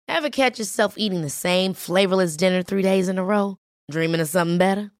Ever catch yourself eating the same flavorless dinner 3 days in a row? Dreaming of something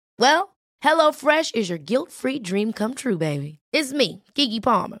better? Well, HelloFresh is your guilt-free dream come true, baby. It's me, Keke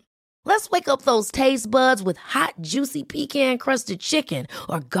Palmer. Let's wake up those taste buds with hot, juicy pecan-crusted chicken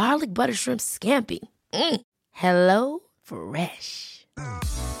or garlic butter shrimp scampi. Hello Fresh.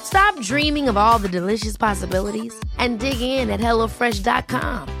 Stop dreaming of all the delicious possibilities and dig in at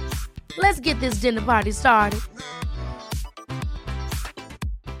HelloFresh.com. Let's get this dinner party started.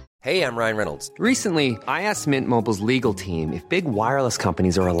 Hey, I'm Ryan Reynolds. Recently, I asked Mint Mobile's legal team if big wireless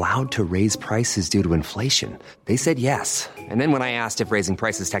companies are allowed to raise prices due to inflation. They said yes. And then when I asked if raising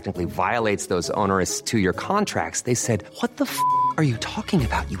prices technically violates those onerous two-year contracts, they said, "What the f*** are you talking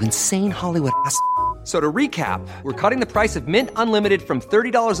about, you insane Hollywood ass?" So to recap, we're cutting the price of Mint Unlimited from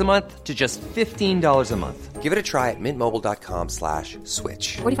 $30 a month to just $15 a month. Give it a try at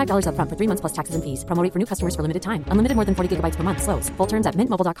mintmobile.com/switch. $45 up front for 3 months plus taxes and fees. Promo rate for new customers for limited time. Unlimited more than 40 gigabytes per month. Slows full terms at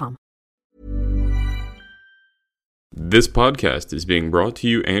mintmobile.com. This podcast is being brought to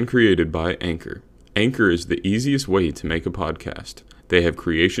you and created by Anchor. Anchor is the easiest way to make a podcast. They have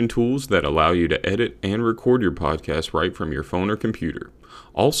creation tools that allow you to edit and record your podcast right from your phone or computer.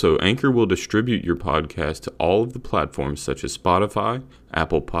 Also, Anchor will distribute your podcast to all of the platforms such as Spotify,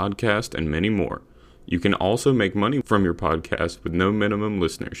 Apple Podcast, and many more. You can also make money from your podcast with no minimum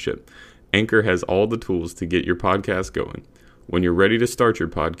listenership. Anchor has all the tools to get your podcast going. When you're ready to start your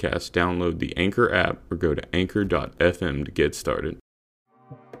podcast, download the Anchor app or go to anchor.fm to get started.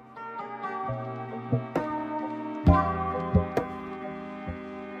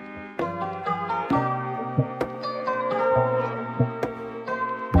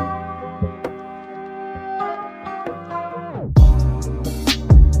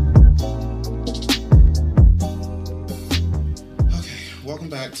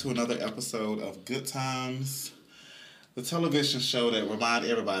 To another episode of Good Times, the television show that remind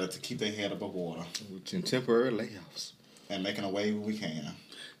everybody to keep their head above water. In temporary layoffs. And making a way when we can.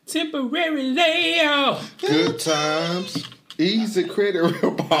 Temporary layoff. Good times. Easy credit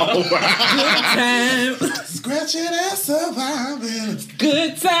revolver. Good times. Scratching and surviving.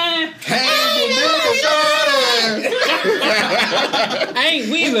 Good time.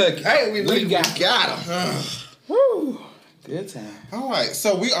 Ain't we looking? We got him. Woo. Good time. All right,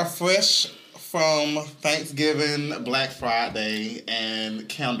 so we are fresh from Thanksgiving, Black Friday, and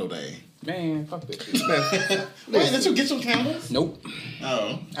Candle Day. Man, fuck it. Wait, did you get some candles? Nope.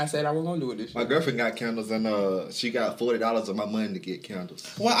 Oh. I said I was going to do it this year. My girlfriend got candles, and she got $40 of my money to get candles.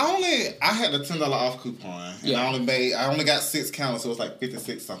 Well, I had the $10 off coupon, and I only got 6 candles, so it was like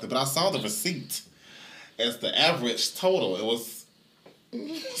 56 something. But I saw the receipt as the average total. It was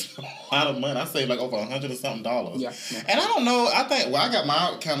a lot of money. I saved like over $100 or something. Yeah. And I don't know. I got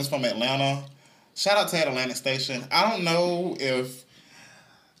my candles from Atlanta. Shout out to Atlantic Station. I don't know if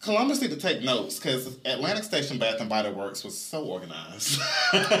Columbus need to take notes because Atlantic Station Bath and Body Works was so organized.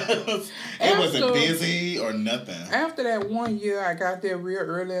 It wasn't busy or nothing. After that one year, I got there real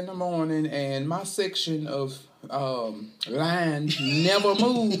early in the morning, and my section of line never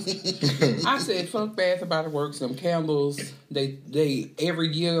moved. I said, fuck Bath and Body Works, them candles, they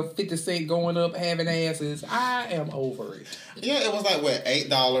every year 50 cents going up, having asses. I am over it. Yeah, it was like what, $8,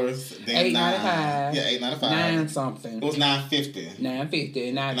 then $8.95. Yeah, $8.95. 9 something. It was $9.50. $9.50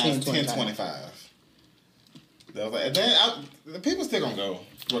 and now $10.25. That was like, the people still gonna go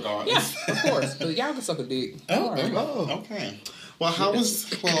regardless. Yeah, of course. But y'all can suck a dick. Okay. Well,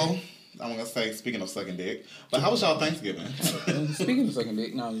 I'm going to say, speaking of sucking dick, but how was y'all Thanksgiving? Speaking of sucking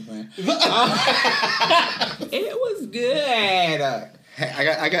dick, no, I'm just playing. It was good. I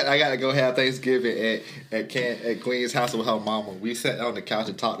got to go have Thanksgiving at Queen's house with her mama. We sat on the couch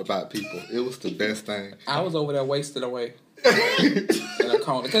and talked about people. It was the best thing. I was over there wasted away. In a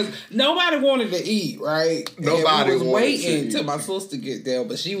corner because nobody wanted to eat, right? Nobody was waiting to till my sister get there,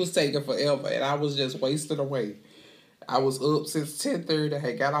 but she was taking forever, and I was just wasted away. I was up since 10:30. I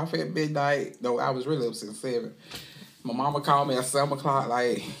had got off at midnight. No, I was really up since 7. My mama called me at 7 o'clock,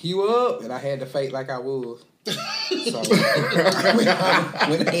 like, you up? And I had to fake like I was. So I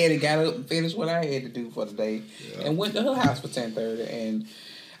went ahead and got up and finished what I had to do for the day, and went to her house for 10:30. And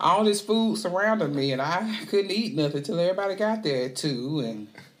all this food surrounded me, and I couldn't eat nothing till everybody got there at 2. And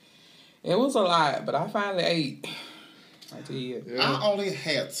it was a lot, but I finally ate. I did. I only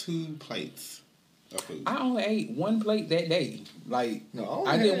had 2 plates. I only ate 1 plate that day. Like,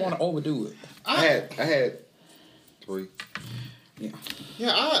 I didn't want to overdo it. I had 3. Yeah.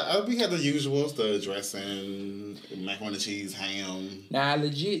 Yeah, we had the usuals, the dressing, macaroni and cheese, ham. Now, I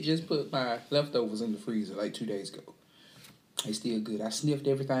legit just put my leftovers in the freezer like 2 days ago. It's still good. I sniffed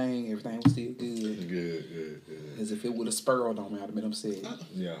everything. Everything was still good. Good. As if it would have spurred on me, I'd have been upset.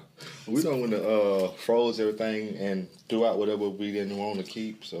 Yeah. We don't want to froze everything and threw out whatever we didn't want to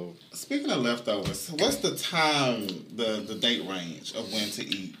keep. So Speaking of leftovers, what's the time, the date range of when to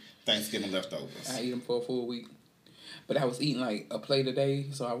eat Thanksgiving leftovers? I eat them for a full week. But I was eating like a plate a day,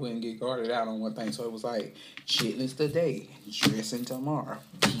 so I wouldn't get guarded out on one thing. So it was like chitlins today, dressing tomorrow,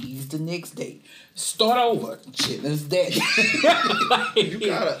 peas the next day, start over, chitlins that day.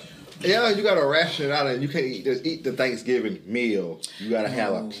 you gotta ration it out, and you can't eat the Thanksgiving meal. You gotta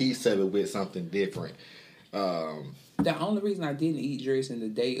have a piece of it with something different. The only reason I didn't eat dressing the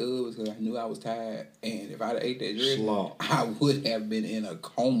day of was because I knew I was tired, and if I'd have ate that dressing, I would have been in a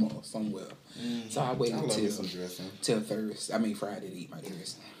coma somewhere. So I waited till Thursday. I mean Friday to eat my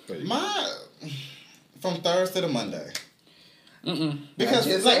dressing. From Thursday to Monday. Because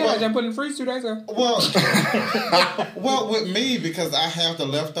I just put in the freezer 2 days ago. Well, with me, because I have the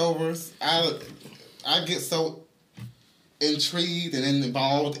leftovers, I get so intrigued and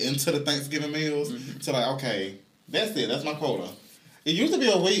involved into the Thanksgiving meals to like, okay, that's it. That's my quota. It used to be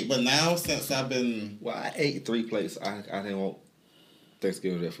a week, but now since I've been... Well, I ate 3 plates. I didn't want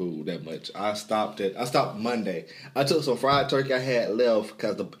Thanksgiving that food that much. I stopped Monday. I took some fried turkey I had left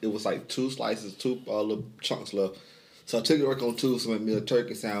because it was like 2 slices, 2 little chunks left. So I took it work on Tuesday, made me a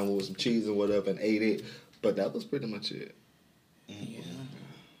turkey sandwich with some cheese and whatever, and ate it. But that was pretty much it.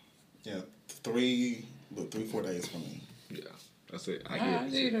 Yeah, 3-4 days for me. Yeah, that's it. I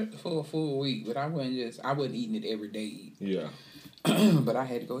did it for a full week, but I wasn't eating it every day. Yeah. But I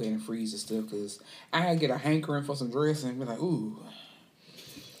had to go ahead and freeze the stuff because I had to get a hankering for some dressing and be like, ooh,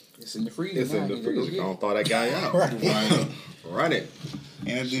 it's in the freezer. It's in the freezer. Don't throw that guy out. Run it.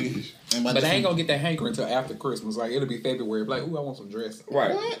 But I ain't gonna get that hankering until after Christmas. Like it'll be February. Like, ooh, I want some dressing.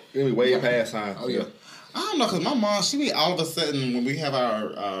 Right. What? It'll be way past time. Oh yeah. I don't know, because my mom, she be all of a sudden, when we have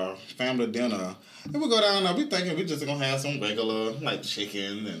our family dinner, and we go down there, we thinking we just going to have some regular, like,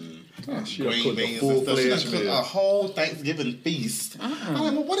 chicken and green beans and stuff. She done cook a whole Thanksgiving feast. I'm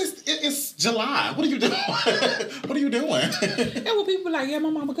like, well, it's July. What are you doing? What are you doing? And when people like, yeah, my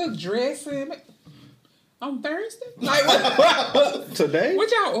mama cooked dressing on Thursday? Like, what? Today?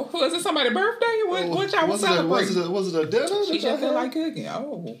 What y'all, was it somebody's birthday? What y'all was celebrating? Was it a dinner? She just felt like cooking.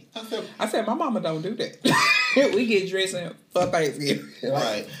 Oh. I said, my mama don't do that. We get dressing for Thanksgiving.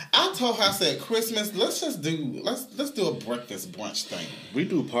 Right. I told her, I said, Christmas, let's do a breakfast brunch thing. We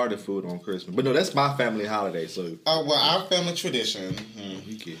do party food on Christmas. But no, that's my family holiday, so. Well, our family tradition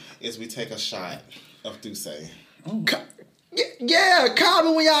is we take a shot of Douce. Yeah, call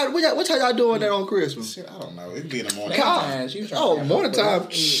me what y'all doing that on Christmas? Shit, I don't know. It'd be in the morning. Morning time.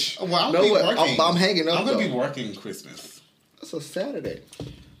 Well, I'm working. I'm hanging up. I'm gonna be working Christmas. That's a Saturday.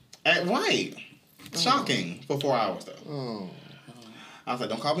 Right. Shocking for 4 hours though. Oh. I was like,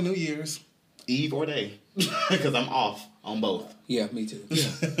 don't call me New Year's Eve or day because I'm off on both. Yeah, me too.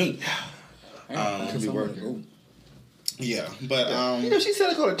 Could be working. Yeah, but she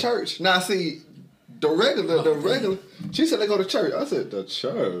said to go to church. Now see. The regular. She said they go to church. I said the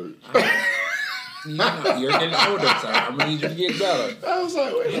church. You're getting older, so I'm gonna need you to get better. I was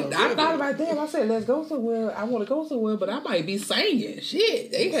like, wait. I thought about that. I said, let's go somewhere. I want to go somewhere, but I might be singing.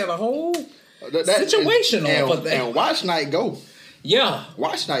 Shit, they have a whole situation on for that. And watch night go. Yeah,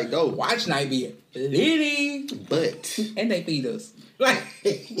 watch night go. Watch night be litty, but and they feed us like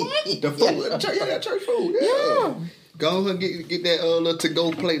what? The food, church food. Yeah. Go ahead and get that little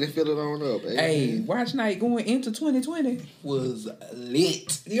to-go plate and fill it on up. Hey, watch night going into 2020 was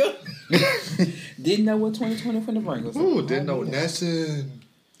lit. Yeah. Didn't know what 2020 finna bring us. Ooh, didn't know nothing.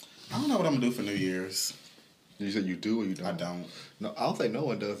 I don't know what I'm gonna do for New Year's. You said you do or you don't? I don't. No, I don't think no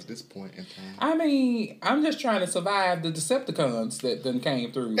one does at this point in time. I mean, I'm just trying to survive the Decepticons that done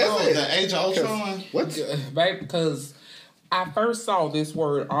came through. The Age of Ultron? What? Babe, because I first saw this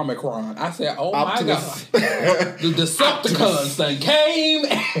word Omicron. I said, oh my God. The Decepticons thing came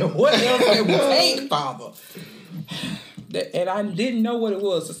and what else it would take, Father? And I didn't know what it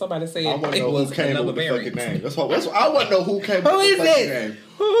was, so somebody said it was another variant. Name. That's what I want to know who came up with the fucking name.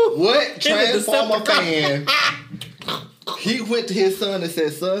 What Transformer fan? He went to his son and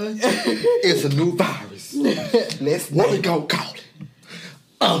said, son, it's a new virus. What we gonna call it?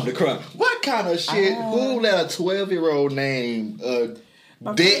 Omicron. What kind of shit? Who let a 12-year-old name a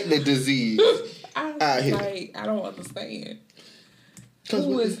deadly disease out here? Like, I don't understand.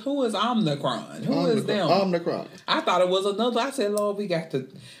 Who is Omicron? Who is them? Omicron. I thought it was another. I said, Lord, we got the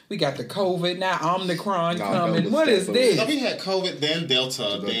COVID now. Omicron coming. What is this? So we had COVID, then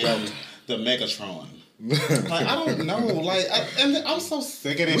Delta, then the Megatron. Like, I don't know. Like, and I'm so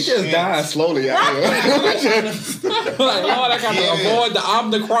sick of this We shit. just dying slowly out here. Like, Lord, I got to avoid the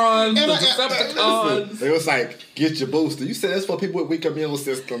Omicron, the Decepticons. It was like, get your booster. You said that's for people with weak immune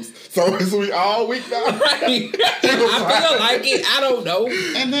systems. So is we all weak now? Right. I feel like it. I don't know.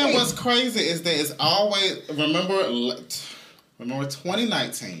 And then what's crazy is that it's always, remember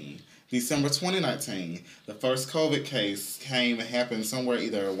 2019, December 2019, the first COVID case came and happened somewhere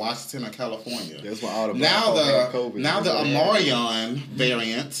either Washington or California. That's why all the now the Omarion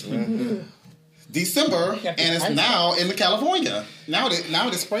variant, December, and it's now in the California. Now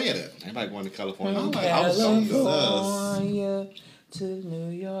it spread it. Everybody going to California. I'm like, California to New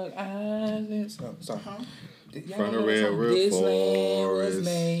York Island. Sorry. From the Red This land Forest. was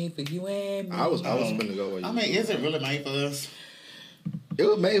made for you and me. I was finna go with you. I mean, is it really made for us? It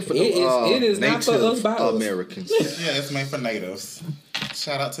was made for it is not for us by us. Americans. Yeah, it's made for natives.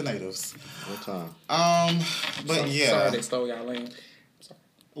 Shout out to natives. What time? But yeah. Sorry they stole y'all land. Sorry.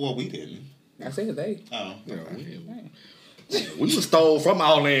 Well, we didn't. I said they. Oh. We was stole from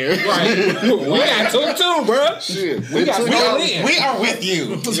our land. Right. We got took too, bro. Shit. We got stolen. We are with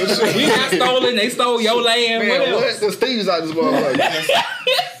you. We got stolen. They stole your land. Man, what else? the Steve's out this motherfucker.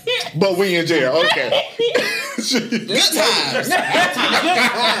 But we in jail. Okay. Good times.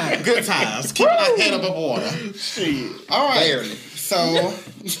 Good times. Keep my head above water. Shit. All right. Barely. So,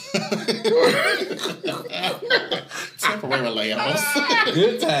 temporary layoffs.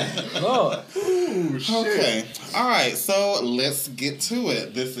 Good time. Lord. Ooh, shit. Okay. All right. So let's get to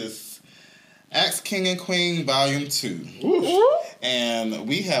it. This is Ask King and Queen Volume 2. And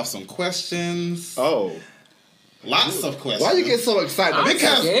we have some questions. Oh. Lots of questions. Why you get so excited?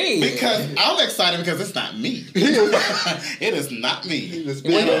 Because I'm excited because it's not me. It is not me.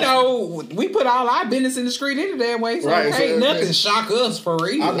 Well, you know, we put all our business in the street any damn way, so Right, ain't so nothing shock us for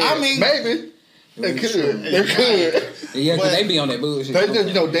real. I mean, maybe. It could. It could. Yeah, because they be on that bullshit. They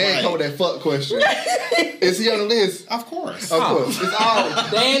just, Dan Right. told that fuck question. Is he on the list? Of course. Of course. It's all.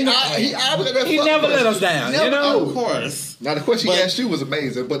 Dan, He always got that he fuck never let question. us down, Never you know? Of course. Now the question he asked you was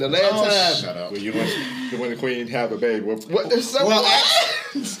amazing, but the last time, shut up. when the queen have a baby, what? There's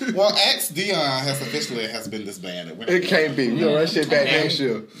something. Well, X Dion has been disbanded. It can't be. You know that shit back next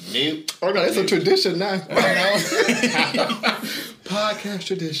year. Nope. Oh no, it's a tradition now. I Podcast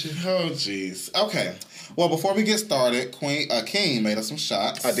tradition. know. Oh, jeez. Okay. Well, before we get started, King made us some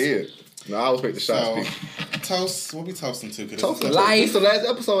shots. I did. No, I always make the shots. So, Speak. toast. What we toasting to? Toast Life. Life. It's the last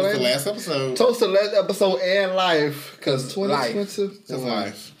episode, It's ain't the it? last episode. Toast the last episode and life. Because 2020. It's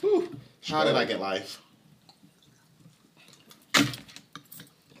life. How did I get life?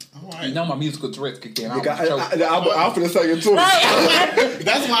 All right. You know my musical Tourette's kicked in. I'm finna say it too.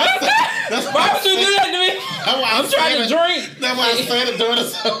 That's why. Why would you do that to me? I'm trying to drink. That's why I said it during the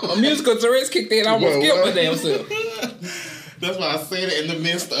song. My musical Tourette's kicked in. I almost Well, killed my what? damn self. That's why I said it in the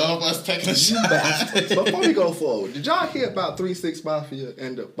midst of us taking a shot. Before we go forward, did y'all hear about 3 6 Mafia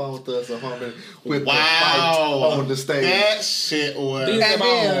and the Bone Thugs and Harmony with the fight on the stage? That shit was. These- And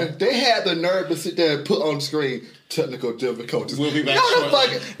then they had the nerve to sit there and put on the screen technical difficulties. We'll be back No,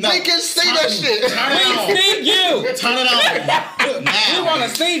 shortly. we can see that shit. Turn it We on. see you. Turn it on. Now. We want to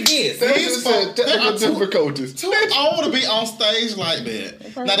see this. They These just said folks- technical they are too- difficulties. Too old to be on stage like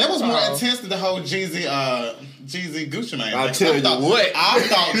that. Now that was more intense than the whole Jeezy Gucci Mane. I'll tell you what. I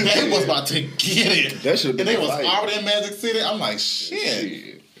thought they was about to get it. That should've been And they a was fight. already in Magic City. I'm like,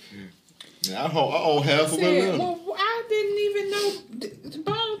 shit. Yeah, I own half of Said, it. well, I didn't even know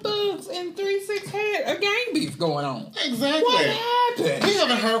Bone Thugs and 3 6 had a gang beef going on. Exactly. What We happened?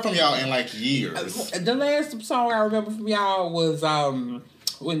 haven't heard from y'all in like years. The last song I remember from y'all was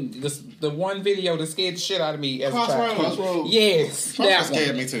when the one video that scared the shit out of me as a child. Crossroads. Yes, That that scared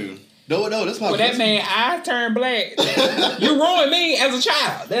one. me too. No, that's my When that man eyes turned black, you ruined me as a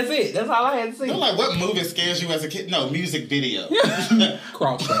child. That's it. That's all I had to see. They're like, what movie scares you as a kid? No, music video.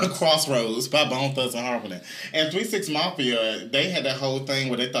 Crossroads. Crossroads by Bone Thugs and Harmony. And 3 6 Mafia, they had that whole thing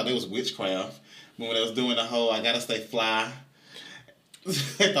where they thought it was witchcraft. When they was doing the whole, I gotta stay fly.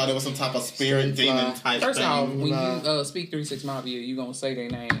 They thought it was some type of spirit demon type First thing. off, when you speak 3 6 Mafia, you gonna say their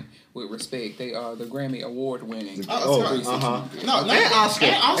name with respect. They are the Grammy Award winning. Oh, Three Six uh-huh. Mafia. No, And Oscar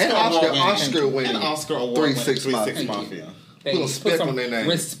Oscar winning. And Oscar Award 3 winning 6 3 6 Mafia. Mafia. They Put put respect some on their name.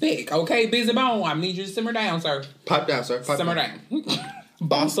 Respect, okay, Busy Bone. I need you to simmer down, sir. Pipe down, sir. Pipe Simmer down. down.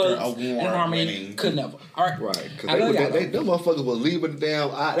 Bone Oscar Thugs and Award Harmony winning. could never. All right, Right, I love because y'all. them motherfuckers was leaving the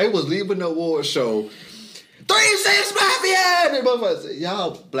damn. They was leaving the award show. 3-6 Mafia! And motherfuckers say,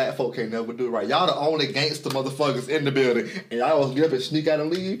 y'all black folk can't never do it right. Y'all the only gangster motherfuckers in the building. And y'all always get up and sneak out and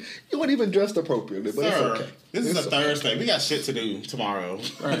leave. You weren't even dressed appropriately, but Sir, it's okay. This is a Thursday. We got shit to do tomorrow.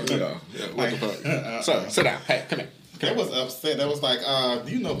 Right, yeah. What the fuck? Sir, sit down. Hey, come here. They was upset. They was like,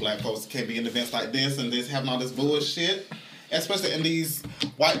 you know black folks can't be in events like this and this having all this bullshit. Especially in these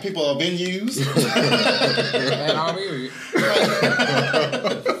white people venues. And I'll be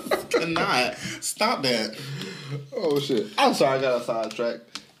Cannot. Stop that. Oh, shit. I'm sorry, I got a sidetrack.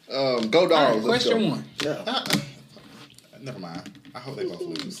 Go Dogs. Right, question one. Yeah. Never mind. I hope they both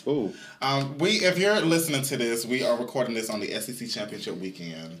lose. Ooh. If you're listening to this, we are recording this on the SEC Championship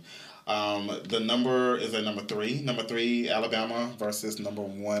weekend. The number is at number 3. Number 3, Alabama versus number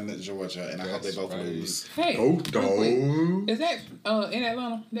 1, Georgia. And I hope they both lose. Hey, Go Dogs. is that in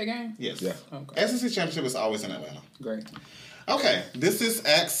Atlanta, that game? Yes. Yeah. Okay. SEC Championship is always in Atlanta. Great. Okay. This is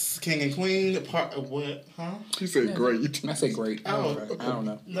X, King and Queen. Part of what? Huh? He said great. I say great. Oh. I don't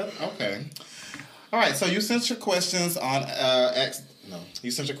know. No, okay. All right. So you sent your questions on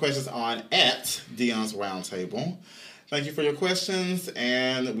you sent your questions on at Dion's Roundtable. Thank you for your questions,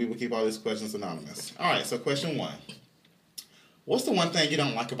 and we will keep all these questions anonymous. All right, so question 1. What's the one thing you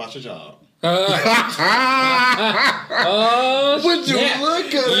don't like about your job? Would you look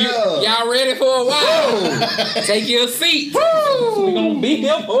at that? Y'all ready for a while? Take your seat. We're going to be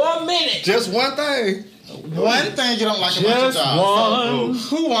here for a minute. Just one thing. One thing you don't like about your job.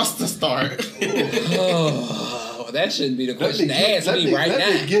 So, who wants to start? Oh, that shouldn't be the question to ask me right now.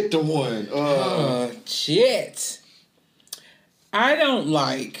 Let me get to one. Shit. I don't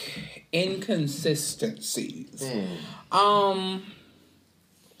like inconsistencies.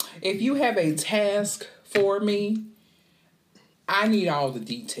 If you have a task for me, I need all the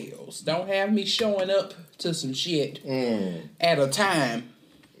details. Don't have me showing up to some shit at a time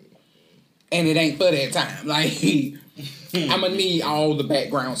and it ain't for that time. Like, I'm gonna need all the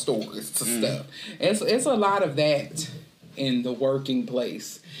background stories to stuff. It's a lot of that in the working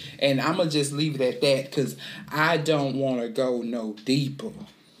place. And I'm going to just leave it at that because I don't want to go no deeper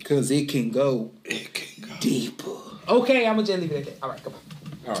because it can go deeper. Okay, I'm going to just leave it at that. All right, come on.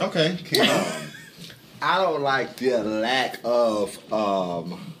 All right. Okay. I don't like the lack of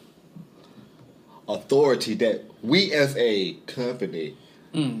authority that we as a company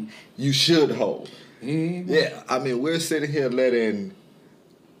you should hold. Yeah, I mean, we're sitting here letting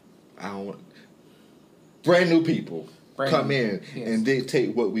brand new people come in and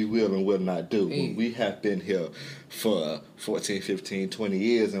dictate what we will and will not do. When we have been here for 14, 15, 20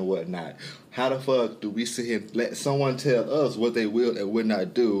 years and whatnot. How the fuck do we sit here and let someone tell us what they will and will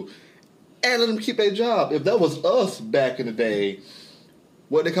not do and let them keep their job? If that was us back in the day,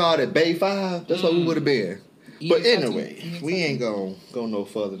 what they call it, Bay 5, that's what we would have been. But anyway, we ain't gonna go no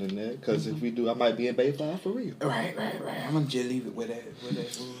further than that because if we do, I might be in Bay 5 for real. Right. I'm going to just leave it with that.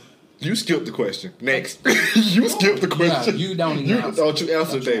 You skipped the question. Next. You skipped the question. Yeah, you don't even answer. Don't you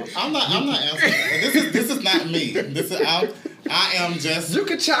answer, Dave? I'm not answering. This is not me. I am just. You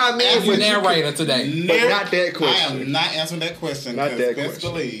can chime in. You're narrator today. But not that question. I am not answering that question. Not that best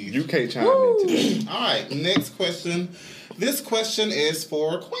question. Believe. You can't chime in today. All right, next question. This question is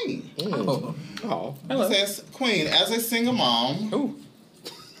for Queen. Oh. Hello. It says, Queen, as a single mom. Ooh.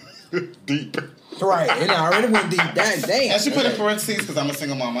 Deep. Right, and I already went deep. Damn. I should put in parentheses because I'm a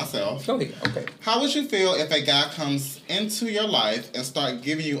single mom myself. Go ahead. Okay. How would you feel if a guy comes into your life and start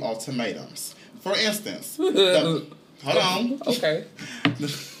giving you ultimatums? For instance, hold on. Okay.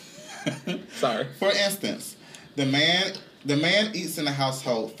 Sorry. For instance, the man eats in the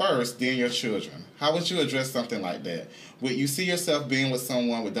household first, then your children. How would you address something like that? Would you see yourself being with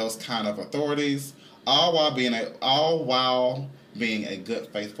someone with those kind of authorities, all while being a good,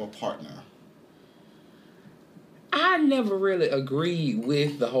 faithful partner? I never really agreed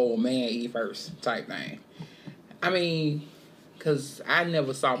with the whole man eat first type thing. I mean, because I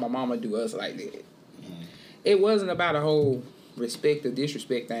never saw my mama do us like that. It wasn't about a whole respect or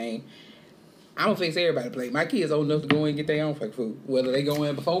disrespect thing. I'm going to fix everybody's plate. My kids old enough to go in and get their own fucking food. Whether they go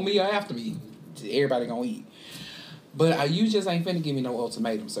in before me or after me, everybody going to eat. But you just ain't finna give me no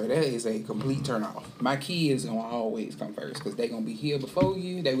ultimatum, sir. That is a complete turn off. My kids gonna always come first because they gonna be here before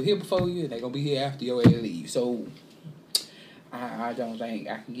you. They were here before you, and they gonna be here after your ass leave. So I don't think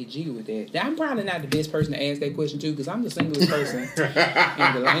I can get jiggy with that. I'm probably not the best person to ask that question to because I'm the singlest person in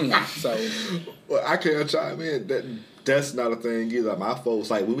the land. So, well, I can't chime in. That's not a thing either. My folks,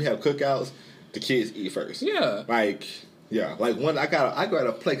 like when we have cookouts, the kids eat first. Yeah. Like when I got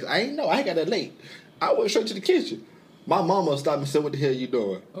a plate. I ain't got that late. I went straight to the kitchen. My mama stopped me and said, "What the hell you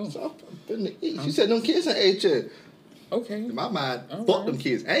doing?" Oh. So I'm finna eat. She said, "Them kids ain't ate yet." Okay. In my mind, fuck them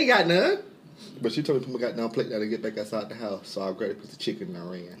kids. I ain't got none. But she told me to put my goddamn plate down and get back outside the house. So I grabbed a piece of chicken and I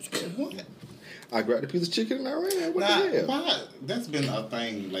ran. What? I grabbed a piece of chicken and I ran. What Now, the hell? why? That's been a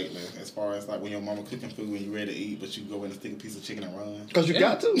thing lately, as far as like when your mama cooking food and you ready to eat, but you go in and stick a piece of chicken and run. Because you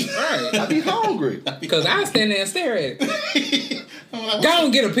got to. Right. I be hungry. Because I stand there and stare at it. Go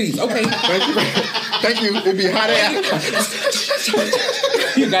and get a piece. Okay. Thank you. It be hot out.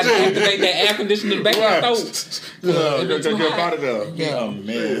 You got to activate that air conditioner in the back of the stove. Get out of there. Yeah, a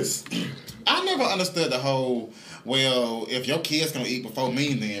mess. I never understood the whole, well, if your kids gonna eat before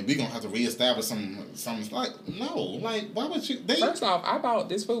me, then we gonna have to reestablish some like, no, like, why would you? First off, I bought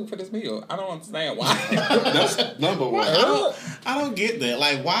this food for this meal. I don't understand why. That's number one. I don't get that.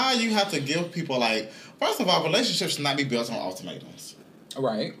 Like, why you have to give people, like, first of all, relationships should not be built on ultimatums.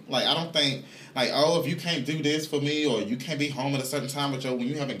 Right. Like, I don't think, like, oh, if you can't do this for me, or you can't be home at a certain time with when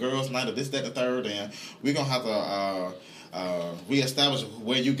you having girls' night, or this, that, the third, then we're gonna have to reestablish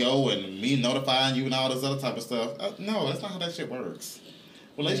where you go and me notifying you and all this other type of stuff. No, that's not how that shit works.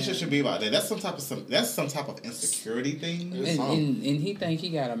 Relationships should be about that. That's some type of insecurity thing. And he think he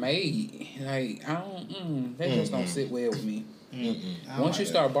got a maid. Like, I don't. That just don't sit well with me. Once you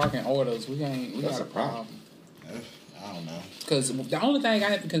start barking orders, we got a problem. I don't know. Because the only thing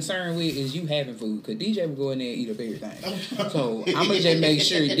I have to concern with is you having food. Because DJ will go in there and eat up everything. So I'm going to just make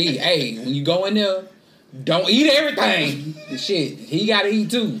sure, hey, when you go in there, don't eat everything. Shit, he got to eat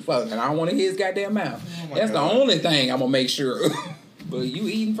too. Fuck, and I don't want to hear his goddamn mouth. That's God. The only thing I'm going to make sure. But you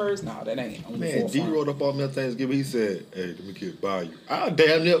eating first? No, that ain't. Man, D rolled up on me on Thanksgiving. He said, hey, let me get by you. I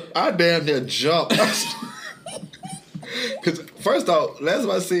damn near jumped. Because first off, last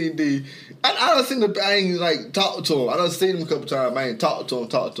time I seen D, I ain't like talk to him. I done seen him a couple times. I ain't talk to him.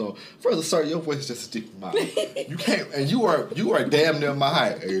 First of all, sir, your voice is just a stick in my mouth. You can't, and you are damn near my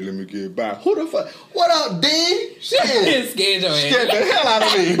height. Hey, let me get by. Who the fuck? What up, D? Shit. Scared your ass. Scared the hell out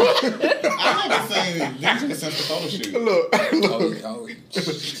of me. I haven't seen DJ since the photo shoot. Look.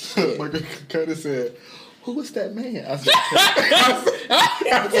 Oh. My girl Curtis said, who was that man? I said,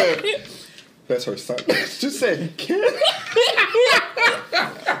 that's her son. She said, Ken.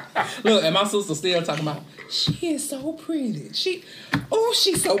 Look, and my sister still talking about, she is so pretty. She's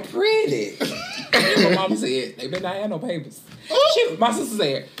so pretty. My mama said, they better not have no babies. My sister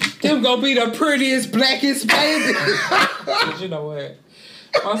said, them gonna be the prettiest, blackest baby. But you know what?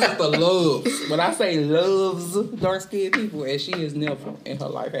 My sister loves, when I say loves dark-skinned people, and she has never in her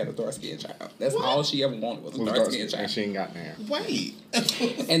life had a dark-skinned child. That's all she ever wanted was a dark-skinned child. And she ain't got there. Wait.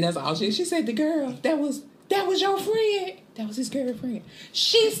 And that's all she said, the girl, that was your friend. That was his girlfriend.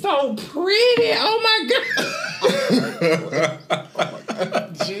 She's so pretty. Oh my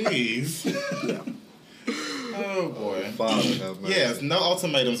God. Jeez. Yeah. Oh boy. Father, yes, no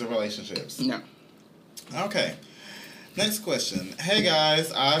ultimatums in relationships. No. Okay. Next question. Hey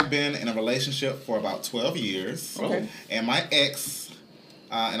guys, I've been in a relationship for about 12 years. Okay. And my ex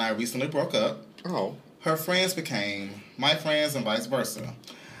and I recently broke up. Oh. Her friends became my friends and vice versa.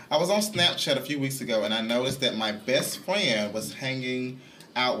 I was on Snapchat a few weeks ago and I noticed that my best friend was hanging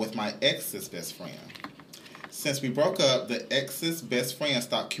out with my ex's best friend. Since we broke up, the ex's best friend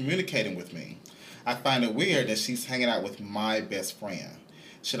stopped communicating with me. I find it weird that she's hanging out with my best friend.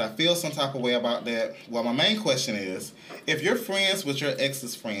 Should I feel some type of way about that? Well, my main question is, if you're friends with your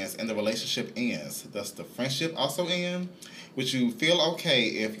ex's friends and the relationship ends, does the friendship also end? Would you feel okay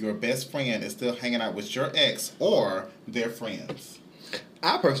if your best friend is still hanging out with your ex or their friends?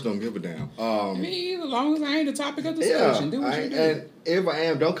 I personally don't give a damn. Me, as long as I ain't the topic of discussion, do what you do. And if I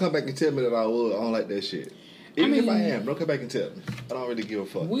am, don't come back and tell me that I would. I don't like that shit. Even if I am, don't come back and tell me. I don't really give a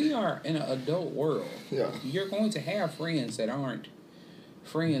fuck. We are in an adult world. Yeah. You're going to have friends that aren't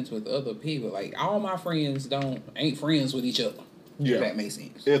friends with other people. Like, all my friends ain't friends with each other. Yeah. If that makes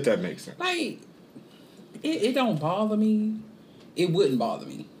sense. If that makes sense. Like, it don't bother me. It wouldn't bother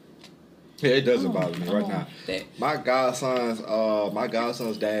me. Yeah, it doesn't bother me right now. That. My godson's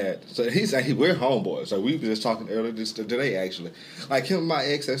dad. So we're homeboys. So we were just talking earlier today actually. Like him and my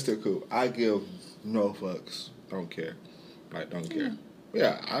ex, that's still cool. I give no fucks. Don't care. Like don't care.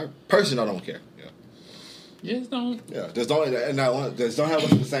 Yeah, I personally don't care. Yeah. Just don't. Yeah, just don't have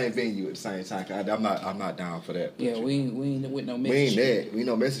us in the same venue at the same time. I'm not down for that. Yeah, we ain't with no messy We ain't shit. that. We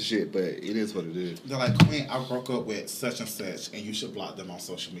no messy shit, but it is what it is. They're like, Queen, I broke up with such and such, and you should block them on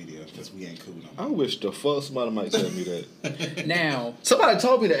social media because we ain't cool no more. I wish the fuck somebody might tell me that. Now, somebody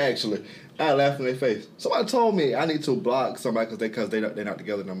told me that actually. I laughed in their face. Somebody told me I need to block somebody because they're not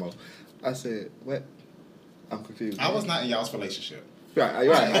together no more. I said, what? I'm confused. I was not in y'all's relationship. Right. I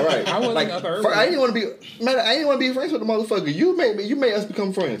wasn't I didn't want to be friends with the motherfucker. You made us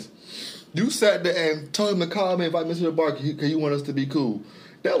become friends. You sat there and told him to call me, invite me to the bar because you want us to be cool.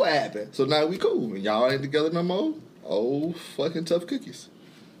 That's what happened. So now we cool. And y'all ain't together no more. Oh, fucking tough cookies.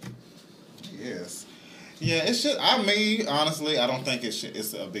 Yes. Yeah, it should. Honestly, I don't think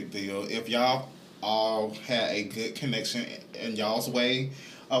it's a big deal. If y'all all had a good connection in y'all's way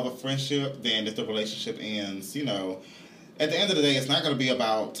of a friendship, then if the relationship ends, you know, at the end of the day, it's not going to be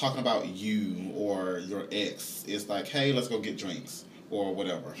about talking about you or your ex. It's like, hey, let's go get drinks or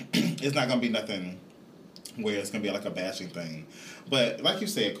whatever. It's not going to be nothing where it's going to be like a bashing thing. But like you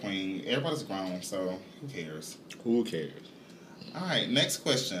said, Queen, everybody's grown, so who cares? Who cares? All right, next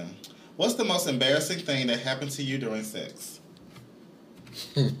question. What's the most embarrassing thing that happened to you during sex?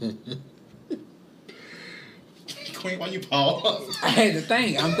 Queen, why you pause? I had to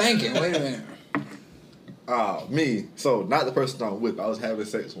think. I'm thinking. Wait a minute. Me. So, not the person I'm with. I was having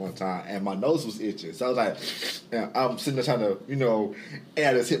sex one time, and my nose was itching. So, I was like, I'm sitting there trying to, and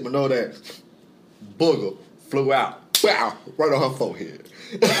I just hit my nose, that booger flew out. Wow, right on her forehead.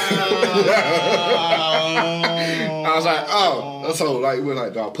 I was like, oh. So, like, we were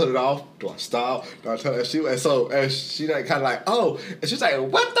like, do I put it off? Do I stop? Do I tell her? And she like, kind of like, oh. And she's like,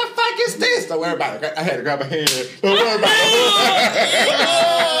 what the fuck is this? Don't worry about it. I had to grab her hand. Don't worry about it.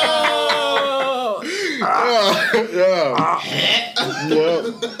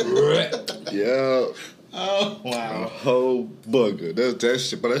 Yeah. Oh, wow. A whole booger. That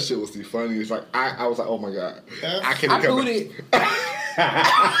shit, but that shit was the funniest. Like, I was like, oh my God. I can't put it.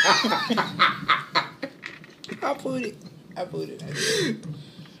 I put it.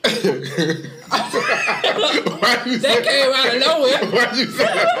 That came out of nowhere. Why'd you say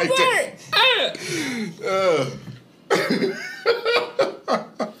that like that?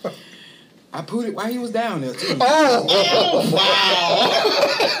 I put it while he was down there too. Oh wow.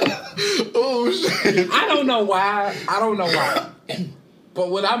 Oh shit. I don't know why.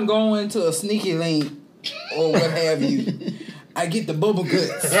 But when I'm going to a sneaky link or what have you, I get the bubble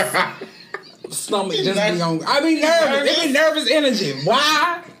guts. Stomach just be on. I be nervous. It be nervous energy.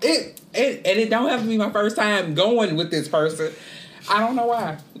 Why? It don't have to be my first time going with this person. I don't know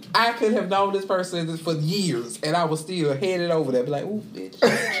why. I could have known this person for years, and I was still headed over there, be like, "Ooh, bitch,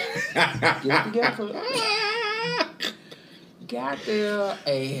 get it together." Got there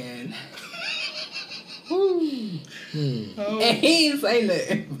and, and he didn't say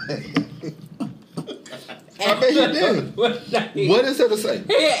nothing. I bet you did. What is there to say?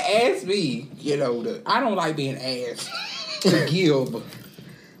 He had asked me, I don't like being asked to give.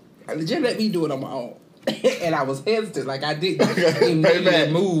 Just let me do it on my own. And I was hesitant, like I didn't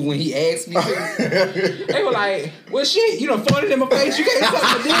immediately move when he asked me to. They were like, well, shit, you done farted in my face, you can't suck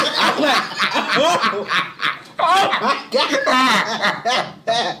my dick. I'm like, oh my God.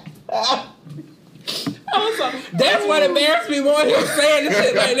 That's what embarrassed me more than him saying the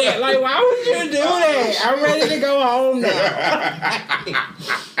shit like that. Like, why would you do that? I'm ready to go home now.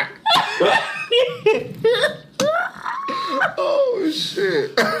 Oh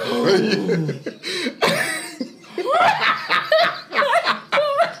shit.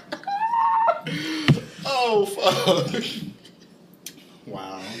 Oh fuck.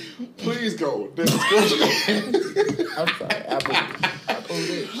 Wow. Please go. I'm sorry. I pulled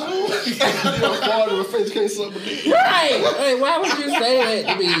it. Right. Hey, why would you say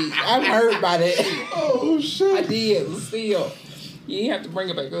that to me? I'm hurt by that. Oh shit. I did. Still. You didn't have to bring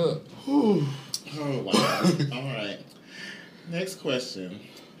it back up. Oh wow. All right. Next question.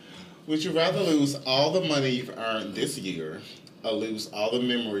 Would you rather lose all the money you've earned this year or lose all the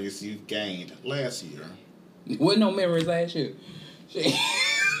memories you've gained last year? Wasn't no memories last year.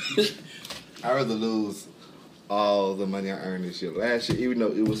 I'd rather lose all the money I earned this year. Last year, even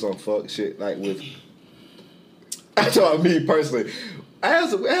though it was some fuck shit, like with... I told me personally, I had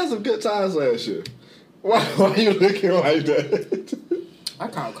some good times last year. Why are you looking like that? I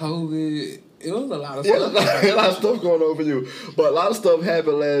caught COVID. It was a lot of stuff. Yeah, a lot of stuff going on for you. But a lot of stuff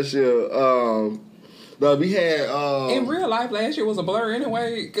happened last year. But we had... in real life, last year was a blur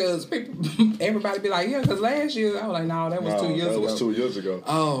anyway, because everybody be like, yeah, because last year, I was like, no, that was 2 years ago. That was 2 years ago.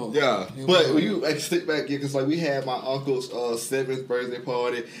 Oh. Yeah. But when you stick back, because we had my uncle's 7th birthday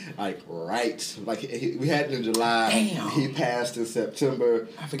party, we had it in July. Damn. He passed in September.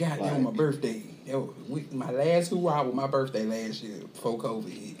 I forgot that was my birthday. My last hoorah was my birthday last year before COVID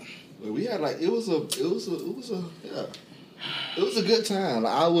hit. Well, we had it was a good time.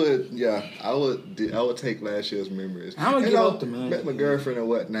 I would take last year's memories. I would give up the money. Met my girlfriend and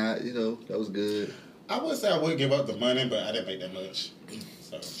whatnot. That was good. I would say I would give up the money, but I didn't make that much.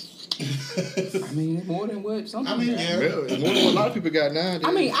 So. I mean, more than what some people got. Yeah. More than what a lot of people got nowadays.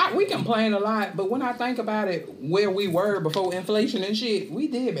 I mean, we complain a lot, but when I think about it, where we were before inflation and shit, we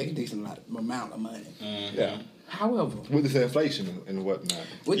did make a decent amount of money. Mm-hmm. Yeah. However, with this inflation and whatnot.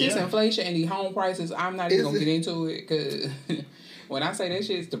 With this inflation and the home prices, I'm not even going to get into it because when I say that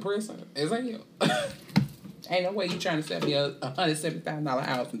shit is depressing, it's like, ain't no way you trying to sell me a $170,000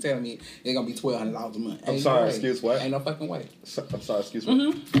 house and telling me it's going to be $1,200 a month. I'm sorry, excuse what? Ain't no fucking way. I'm sorry, excuse what?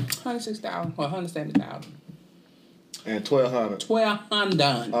 $106,000 or $170,000. And $1,200.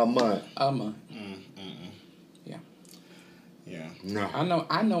 $1,200 a month. A month. Yeah. Yeah. No.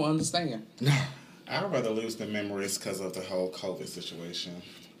 I know, understand. No. I'd rather lose the memories because of the whole COVID situation.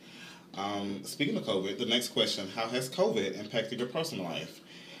 Speaking of COVID, the next question, how has COVID impacted your personal life?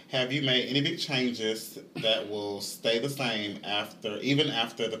 Have you made any big changes that will stay the same even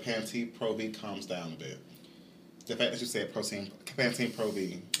after the Pantene Pro V calms down a bit? The fact that you said Pantene Pro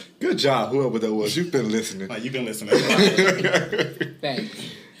V. Good job, whoever that was. You've been listening. Like, you've been listening. Thanks.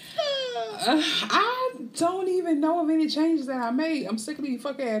 I don't even know of any changes that I made. I'm sick of these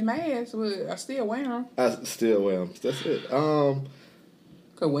fuck ass masks, but I still wear them. I still wear them. That's it.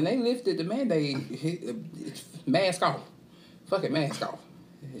 Cause when they lifted the mandate, mask off. Fuck it, mask off.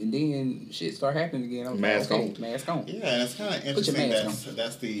 And then shit start happening again. I was mask like, on. okay, mask on. Yeah, and it's kind of interesting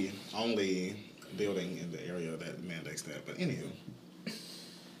that's the only building in the area that mandates that. But anywho.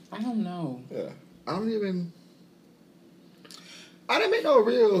 I don't know. Yeah. I didn't make no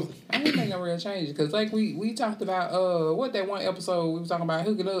real change because like we talked about what that one episode we was talking about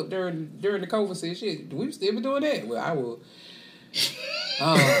hooking up during the COVID shit. We still be doing that. Well, I will.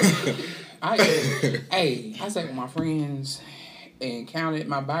 I sat with my friends and counted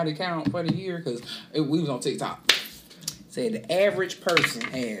my body count for the year because we was on TikTok. Said the average person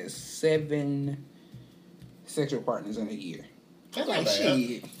has 7 sexual partners in a year. That's like, not bad.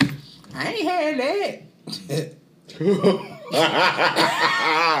 shit, I ain't had that.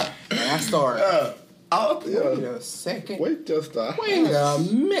 And I started. Wait a second. Wait just a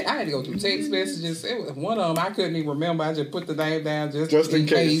minute. I had to go through text messages. It was one of them I couldn't even remember. I just put the name down just in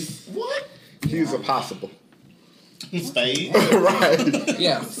case. What? He's impossible. Spade? Right.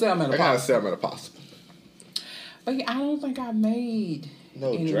 Yeah, salmon I got a salmon impossible. But I don't think I made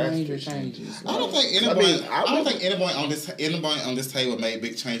any major changes. I don't think anybody on this table made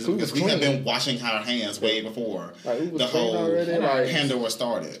big changes because we have been washing our hands way before the whole Pandora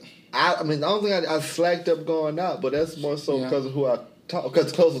started. I mean, the only thing I slacked up going out, but that's more so because of who I talk.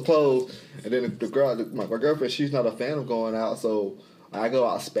 Because clothes are clothes, and then the girl, my girlfriend, she's not a fan of going out, so I go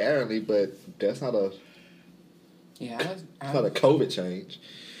out sparingly. But that's not a not a COVID change.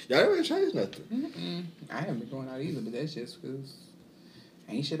 Y'all didn't really change nothing. Mm-mm. I haven't been going out either, but that's just because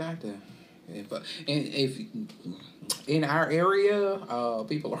ain't shit out there. If in our area,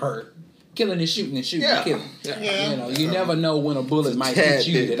 people are killing and shooting and killing. Yeah. You never know when a bullet might hit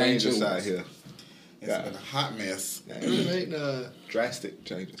you that ain't yours. Out here. It's been a hot mess. Yeah, it ain't drastic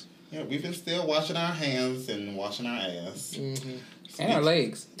changes. Yeah, we've been still washing our hands and washing our ass. Mm-hmm. And our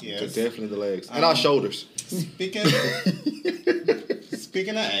legs. Yes. Definitely the legs. And our shoulders. Speaking of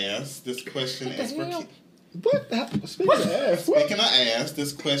ass, this question is for King. Speaking of ass,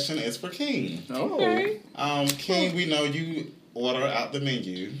 this question is for King. Okay. King, we know you order out the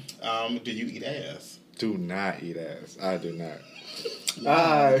menu. Do you eat ass? Do not eat ass. I do not.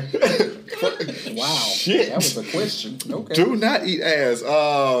 Wow. Shit. That was a question. Okay. Do not eat ass.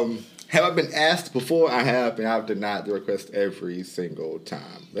 Have I been asked before? I have, and I've denied the request every single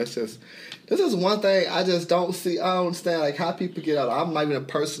time. This is one thing I just don't see. I don't understand like how people get out. I'm not even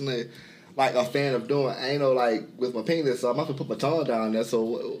personally like a fan of doing anal like with my penis, so I'm not gonna put my tongue down there.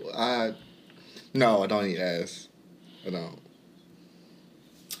 So I don't eat ass. I don't.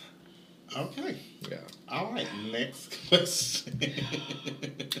 Okay. Yeah. All right. Next question.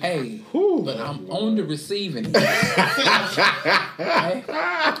 Hey, but I'm on the receiving end.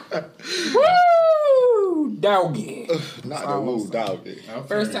 Woo, doggy. Not the woo, doggy. Okay.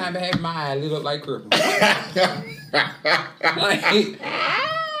 First time I had my eye lit up like Christmas. Like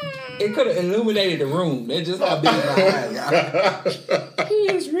it could have illuminated the room. That's just how big my eyes got. He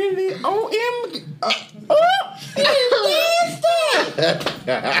is really OM.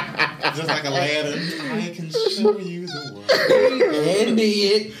 Just like Aladdin, I can show you the world. And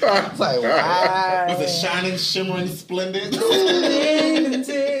did. It's like, wow. Was it shining, shimmering, splendid?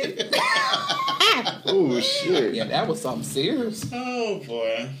 Oh shit! Yeah, that was something serious. Oh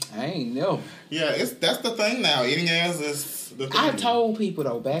boy, I ain't know. Yeah, that's the thing now. Eating ass is the thing. I told people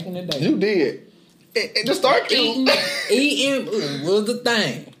though back in the day. You did. It just start eating was the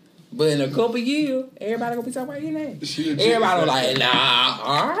thing. But in a couple years, everybody gonna be talking about your name. Everybody like, nah,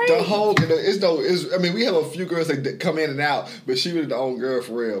 all right. The whole, I mean, we have a few girls that come in and out, but she was the own girl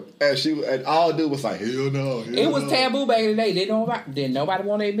for real. And all dude was like, hell no. It was taboo back in the day. Didn't nobody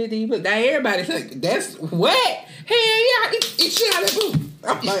want to admit that he was. Now everybody's like, that's what? Hell yeah, it's shit out of that boo.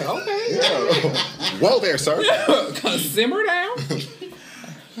 I'm like, okay. Yeah. Whoa there, sir. Simmer down.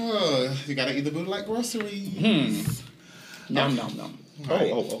 You gotta eat the booty like groceries. Nom.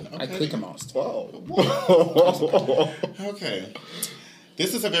 Right. Oh. I click them all. Okay.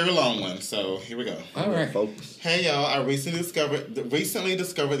 This is a very long one, so here we go. All right. Focus. Hey y'all, I recently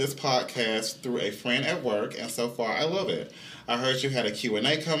discovered this podcast through a friend at work, and so far I love it. I heard you had a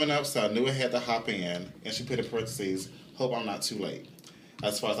Q&A coming up, so I knew I had to hop in. And she put in parentheses, hope I'm not too late,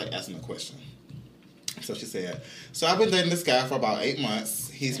 as far as like asking a question. So she said, so I've been dating this guy for about 8 months.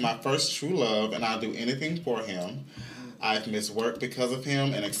 He's my first true love, and I'll do anything for him. I've missed work because of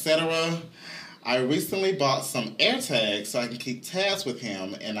him, and etc. I recently bought some AirTags so I can keep tabs with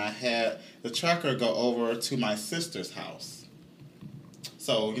him, and I had the tracker go over to my sister's house.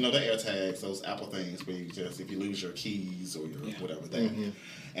 So, you know the AirTags, those Apple things where you just, if you lose your keys or your whatever thing,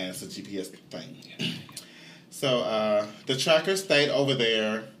 and it's a GPS thing. So the tracker stayed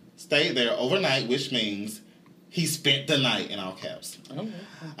there overnight, which means he spent the night, in all caps. Okay.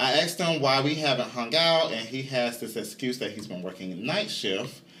 I asked him why we haven't hung out, and he has this excuse that he's been working night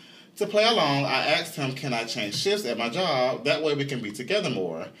shift. To play along, I asked him, can I change shifts at my job? That way we can be together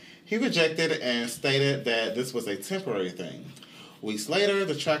more. He rejected and stated that this was a temporary thing. Weeks later,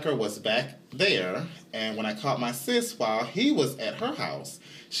 the tracker was back there, and when I called my sis while he was at her house,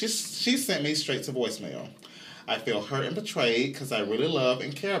 she sent me straight to voicemail. I feel hurt and betrayed because I really love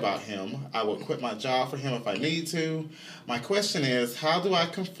and care about him. I will quit my job for him if I need to. My question is, how do I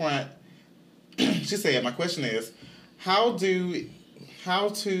confront... She said, my question is, how to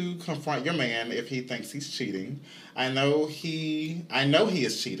confront your man if he thinks he's cheating. I know he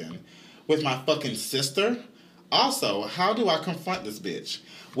is cheating with my fucking sister. Also, how do I confront this bitch?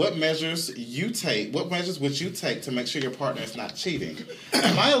 What measures would you take to make sure your partner is not cheating?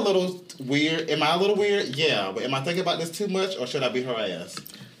 Am I a little weird? Yeah, but am I thinking about this too much, or should I be her ass?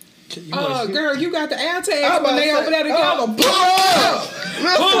 Girl, you got the AirTags when they over there together. Pull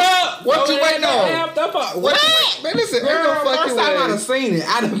up! What you waiting on? What? Man, listen, Girl, first time I'd have seen it,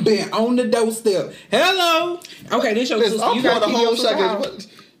 I'd have been on the doorstep. Hello? Okay, this your sister. You got the whole shot.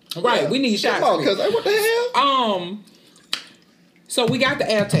 Right, we need shots. Come on, cuz what the hell? So we got the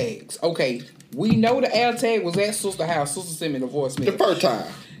AirTags. Okay, we know the AirTag was at sister's house. Sister sent me the voicemail. The first time.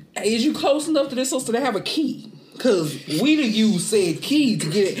 Is you close enough to this sister to have a key? Because we done used said key to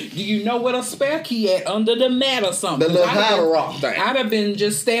get it. Do you know what a spare key at under the mat or something? The little hide rock thing. I'd have been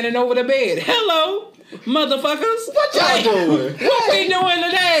just standing over the bed. Hello, motherfuckers. What y'all doing? What we doing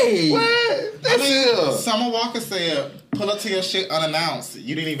today? What? Summer Walker said, pull up to your shit unannounced.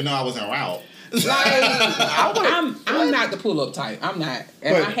 You didn't even know I was en route. I'm not the pull-up type. I'm not.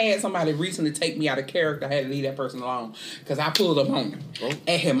 And I had somebody recently take me out of character. I had to leave that person alone because I pulled up on him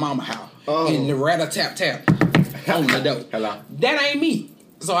at his mama house and the rat-a-tap-tap on the door. Hello. That ain't me.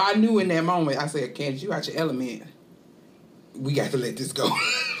 So I knew in that moment, I said, Candace, you out your element. We got to let this go.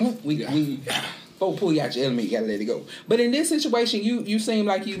 Before pull you out your element, you got to let it go. But in this situation, you seem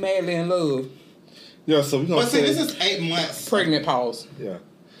like you madly in love. Yeah, so we're going to say... But see, this is 8 months. Pregnant pause. Yeah.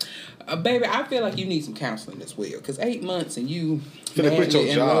 Baby, I feel like you need some counseling as well. Because 8 months and you quit your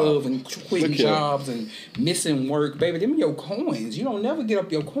in job. love and quitting jobs and missing work. Baby, them your coins. You don't never get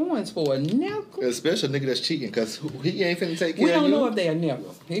up your coins for a nickel. Especially a nigga that's cheating because he ain't finna take care of you. We don't know if they are never.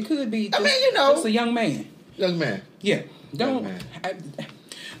 It could be just, just a young man. Young man. Yeah. Don't.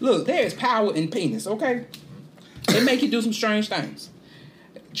 Look, there is power in penis, okay? They make you do some strange things.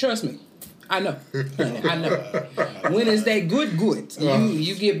 Trust me. I know. I know. When it's that good,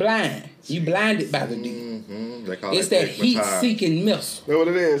 you get blind. You blinded by the dick. It's that heat-seeking missile. That's what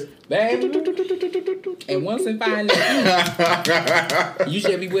it is. Baby. And once they find that heat, you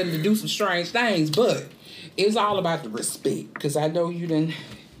should be willing to do some strange things. But it's all about the respect. Because I know you done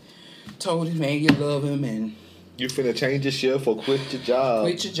told him, man, you love him and... You finna change your shift or quit your job.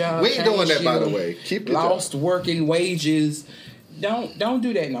 Quit your job. We ain't doing that, by the way. Keep your lost job. Working wages. Don't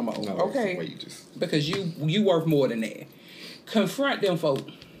do that no more. No, okay? Because you worth more than that. Confront them folk.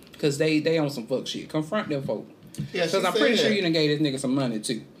 Because they on some fuck shit. Confront them folk. Yeah, because I'm pretty sure you done gave this nigga some money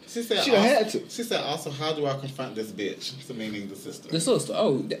too. She said she had to. She said also, how do I confront this bitch? So meaning the sister. The sister.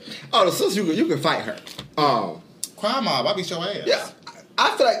 Oh, the sister. You can fight her. Crime mob. I beat your ass. Yeah,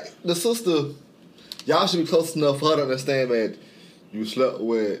 I feel like the sister. Y'all should be close enough for her to understand that you slept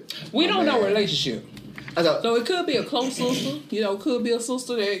with. We don't know relationship. So it could be a close sister, could be a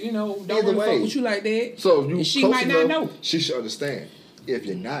sister that, don't really fuck with you like that. So you and she might not know. She should understand. If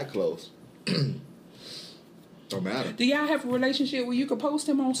you're not close, don't matter. Do y'all have a relationship where you could post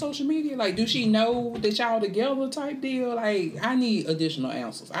him on social media? Like, do she know that y'all together type deal? Like, I need additional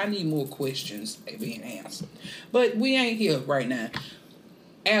answers. I need more questions being answered. But we ain't here right now.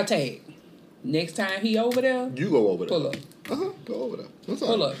 Al tag. Next time he over there, you go over there. Pull up. Go over there. What's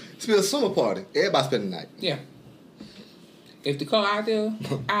Pull up. It's be a summer party. Everybody spend the night. Yeah. If the car out there,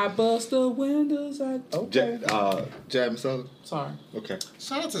 I bust the windows out. Okay. Jasmine Sullivan? Sorry. Okay.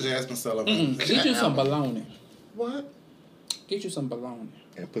 Shout out to Jasmine Sullivan. Get you some bologna. What? Get you some bologna.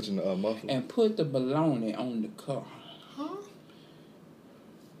 And put you in the muffler. And put the bologna on the car. Huh?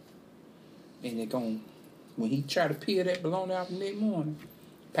 And it when he try to peel that bologna out the next morning,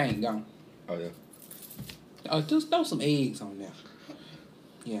 paint gone. Oh, yeah. Just throw some eggs on there.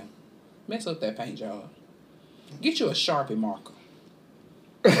 Yeah. Mess up that paint job. Get you a Sharpie marker.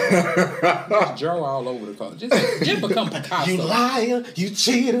 Just draw all over the car. Just become Picasso. You liar, you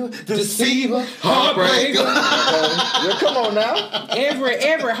cheater, deceiver, heartbreaker. Yeah, come on now.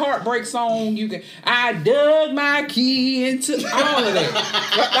 Every heartbreak song you can. I dug my key into all of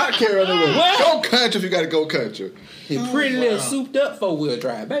that. Not Carol Underwood. Go country if you got to go country. The pretty little souped up 4-wheel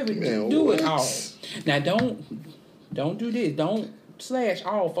drive, baby. Man, do it all. Now don't do this. Don't slash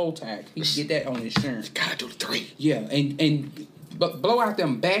all 4 tires. You can get that on insurance. You gotta do the 3. Yeah, and blow out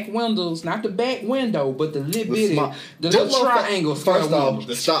them back windows, not the back window, but the little bitty, the little triangle. First off,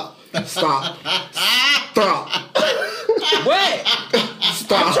 stop. What?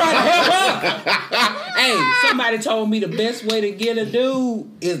 Stop. I'm trying to help her. Hey, somebody told me the best way to get a dude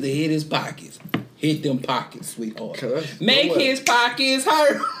is to hit his pockets. Hit them pockets, sweetheart. Make his pockets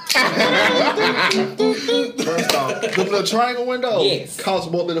hurt. First off, the little triangle window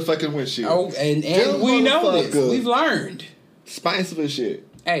costs more than the fucking windshield. Oh, and we know this. We've learned. Spice of shit.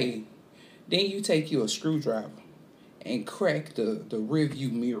 Hey, then you take you a screwdriver and crack the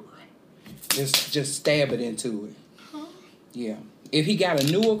rearview mirror. Just stab it into it. Huh? Yeah. If he got a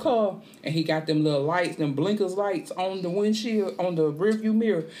newer car and he got them little lights, them blinkers lights on the windshield, on the rearview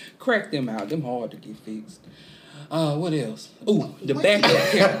mirror, crack them out. Them hard to get fixed. What else? Ooh, the backup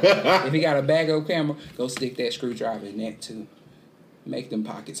camera. If he got a backup camera, go stick that screwdriver in that too. Make them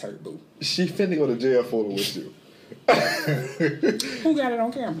pockets hurt, boo. She finna go to jail for it with you. Who got it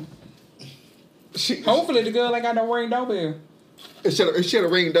on camera? Hopefully the girl ain't got no ring doorbell. If she had a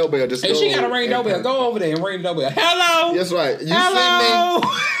ring doorbell, just if go. She got a ring doorbell, go over there and ring the doorbell. Hello. That's right. You Hello.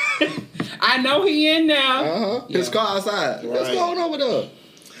 see me? I know he in now. His car outside. What's going on over there?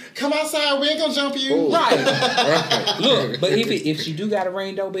 Come outside. We ain't gonna jump you. Ooh. Right. Look, but if she do got a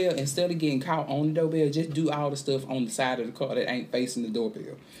ring doorbell, instead of getting caught on the doorbell, just do all the stuff on the side of the car that ain't facing the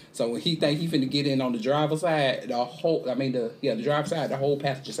doorbell. So when he think he finna get in on the driver's side, the driver's side, the whole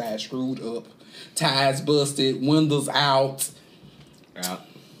passenger side screwed up, tires busted, windows out.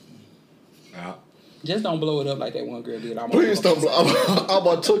 Out. Just don't blow it up like that one girl did. Please don't blow. I'm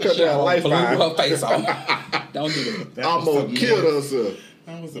gonna took her down lifeline. Blew her face off. Don't do that. I'm gonna kill herself.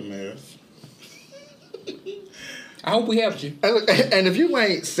 That was a mess. I hope we helped you. And if you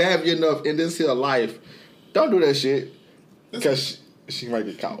ain't savvy enough in this here life, don't do that shit because she might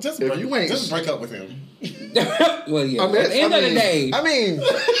get caught. Just break up with him. Well, yeah. At the end of the day, I mean,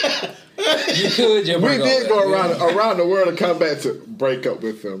 you could just we did go around the world and come back to break up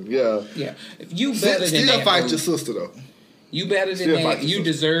with him. Yeah. Yeah. You better than still that. Fight your sister though. You better than that. You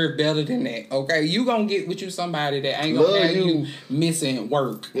deserve better than that. Okay, you gonna get with you somebody that ain't gonna have you missing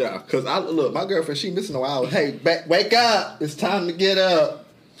work. Yeah, cause my girlfriend, she missing no hours. Hey, wake up! It's time to get up.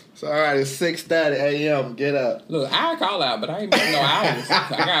 It's all right. It's 6:30 a.m. Get up. Look, I call out, but I ain't missing no hours.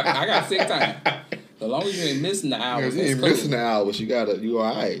 I got sick time. As long as you ain't missing the hours, you ain't missing the hours. You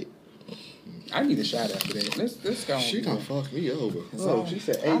all right. I need a shot after that. Let's go. She gonna fuck me over. Oh, she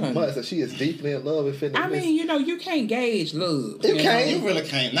said 8 months that she is deeply in love with fitness. I mean, you can't gauge love. You can't. You really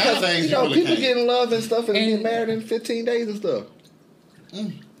can't. Nowadays, people get in love and stuff and get married in 15 days and stuff.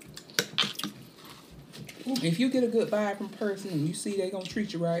 If you get a good vibe from a person and you see they gonna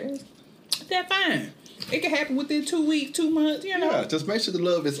treat you right, that's fine. It can happen within 2 weeks, 2 months, Yeah, just make sure the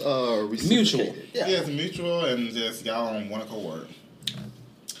love is mutual. Yeah, it's mutual and just y'all on one accord.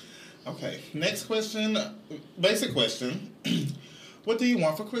 Okay, next question. Basic question. What do you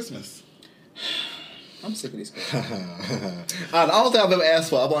want for Christmas? I'm sick of this question. The only thing I've ever asked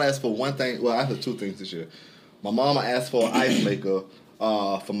for, I want to ask for one thing. Well, I have 2 things this year. My mama asked for an ice maker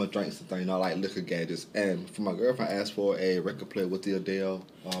for my drinks and things, like liquor gadgets. And for my girlfriend, I asked for a record player with the Adele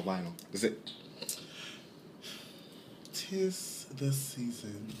vinyl. That's it. 'Tis the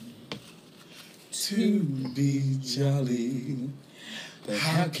season to be jolly. But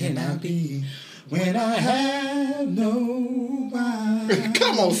how can I be when I have no one?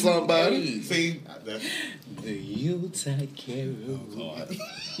 Come on, somebody. See, the Yuletide Carol God.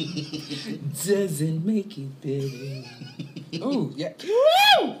 doesn't make it better. Oh, yeah.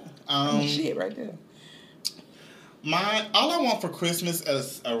 Shit right there. All I want for Christmas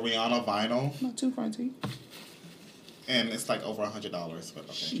is a Rihanna vinyl. Not too fronty. And it's like over $100. But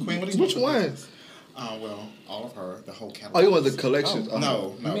okay. Queen, what do you Which ones? Well, all of her, the whole catalog. Oh, you want the collection?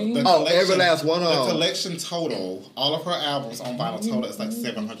 No. mean? Every last one of the them. collection total, all of her albums on vinyl total is like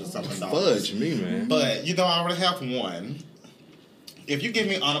 $700 something. Fudge me, man. But I already have one. If you give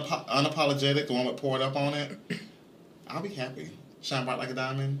me unapologetic, the one with Pour It Up on it, I'll be happy. Shine Bright Like a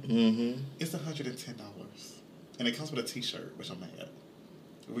Diamond. Mm-hmm. It's $110, and it comes with a T-shirt, which I'm mad at.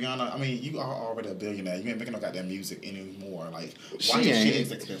 Rihanna, I mean, you are already a billionaire. You ain't making no goddamn music anymore. Like, why is she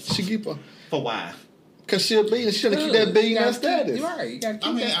expensive? She keep her. For why? Because she'll keep that billionaire status. You're right. You got to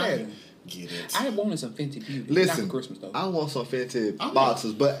keep that status. Get it. I wanted some Fenty Beauty. Listen, not for Christmas though. I want some Fenty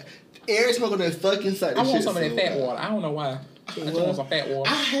boxes, but every time I go to that fucking site, I want some of that fat water. I don't know why. I just want some fat water.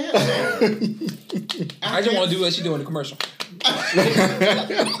 I have. I just want to do what she do in the commercial.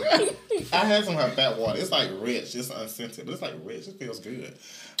 I had some of her fat water. It's like rich. It's unscented, but it's like rich. It feels good.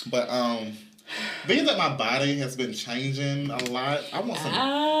 But being that my body has been changing a lot, I want some.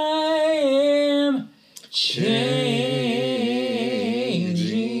 I am changing.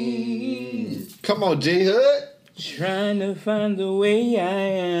 Come on, J Hood. Trying to find the way I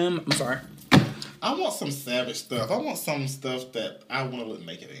am. I'm sorry. I want some savage stuff. I want some stuff that I want to look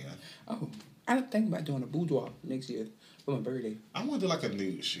naked in. Oh, I think about doing a boudoir next year for my birthday. I want to do like a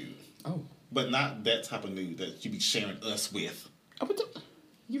nude shoot. Oh. But not that type of nude that you be sharing us with. Oh, but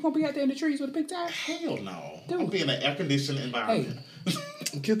you gonna be out there in the trees with a big tie? Hell no. Dude. I'm being in an air-conditioned environment.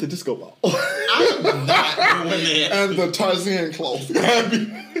 Hey. Get the disco ball. I'm not doing that. And the Tarzan clothes.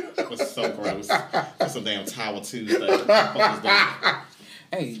 That was so gross. That's a damn Tower Tuesday. What was that?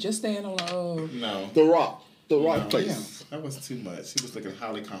 Hey, just stand on No. The Rock place. Yeah, that was too much. He was looking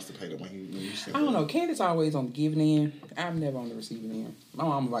highly constipated when he said I don't know. Candace always on the giving end. I'm never on the receiving end. My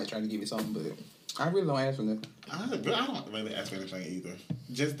mom might try to give me something, but I really don't ask for nothing. I don't really ask for anything either.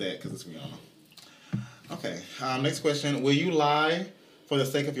 Just that, because it's Rihanna. Okay. Next question. Will you lie for the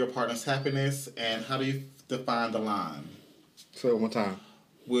sake of your partner's happiness, and how do you define the line? Say it one more time.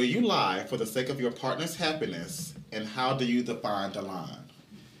 Will you lie for the sake of your partner's happiness, and how do you define the line?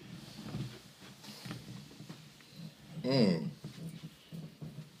 I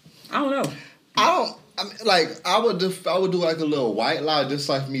don't know. I mean, like I would do like a little white lie, just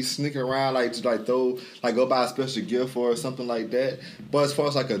like me sneaking around, like to like throw, like go buy a special gift or something like that. But as far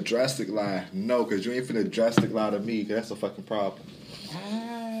as like a drastic lie, no, because you ain't finna drastic lie to me, because that's a fucking problem.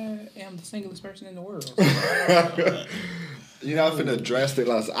 I am the singlest person in the world. You're not finna drastic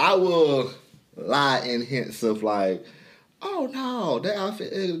lie. So I will lie in hints of like, oh no, that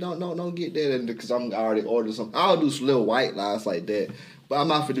outfit, don't get that, because I'm already ordered something. I'll do some little white lies like that. But I'm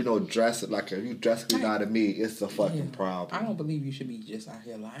not finna do no drastic, like if you drastically lie to me, it's a fucking problem. I don't believe you should be just out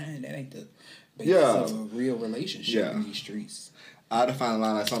here lying. That ain't the basis of a real relationship in these streets. I define a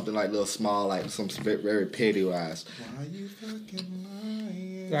line like something like little small, like some very petty lies. Why you fucking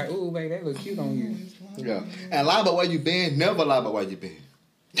lying? Like, ooh, baby, that look cute on you. Yeah. And lie about where you been, never lie about where you been.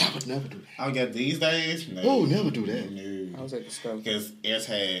 Never do that. I get these days. No. Oh, never do that. No. I was at the stove. Because air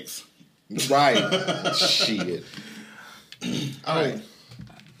tags. Right. Shit. All right.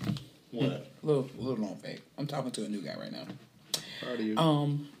 What? Little long fact. I'm talking to a new guy right now. Proud of you.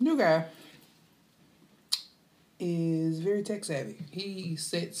 New guy is very tech savvy. He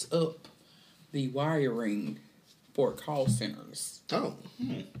sets up the wiring for call centers. Oh.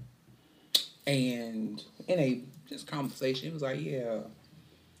 And in a just conversation, it was like, yeah,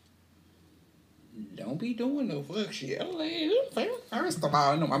 don't be doing no fuck shit. First of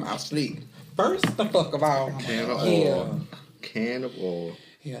all, no, my mouth's slick. First the fuck of all, Can of oil.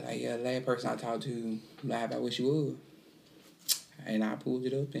 Yeah, like the last person I talked to lied about what she was. And I pulled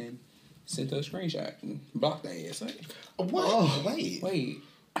it up and sent her a screenshot and blocked that ass. Like, what? Oh. Wait.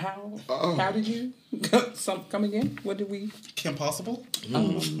 How did you come again? What did we? Kim Possible?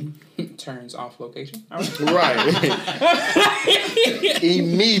 Turns off location. Right.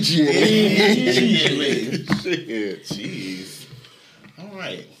 Immediately. Shit. Jeez. All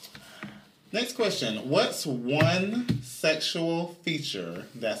right. Next question. What's one sexual feature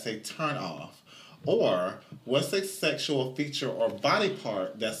that's a turn off? Or what's a sexual feature or body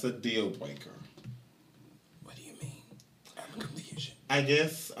part that's a deal breaker? What do you mean? I'm confused. I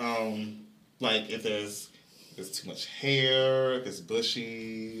guess, like if there's If it's too much hair, if it's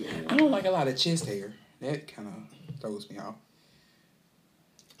bushy. I don't like a lot of chest hair. That kind of throws me off.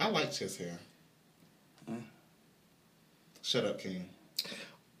 I like chest hair. Shut up, King.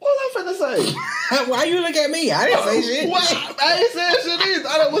 What was I finna say? Why you look at me? I didn't say shit. What? I ain't saying shit either.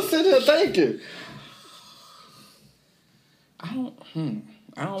 I was sitting here thinking. I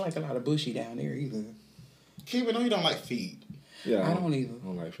don't like a lot of bushy down there either. King, we know you don't like feet. Yeah, I don't either. I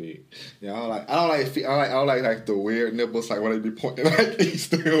don't like feet. Yeah, I don't like feet. I don't like the weird nipples, like when they be pointing like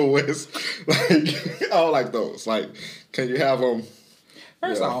east and west. Like I don't like those. Like, can you have them?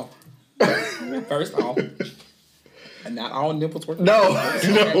 First off, not all nipples work. No,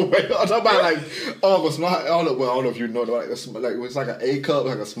 wait. I'm talking about like almost small. I don't know if you know, like it's like an A cup,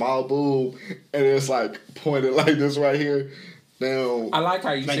 like a small boob, and it's like pointed like this right here. Now, I like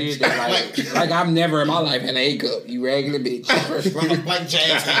how you said that. Like I've never in my life had an A cup. You regular bitch. like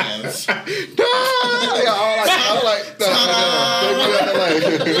James hands. I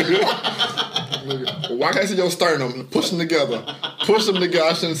why can't I see your sternum? Push them together. I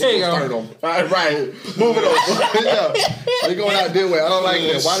shouldn't see your sternum. Right. Move it over. Yeah. They going out their way. I don't like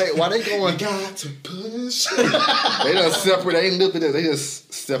that. Why they going? Got to push. They just separate. They ain't lifted it. They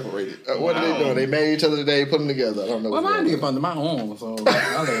just separated. What are they doing? They made each other today. Put them together. I don't know. Well, mine be up under my arm, so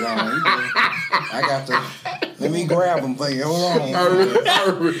I lay down. I got to. Let me grab them for you. Hold on.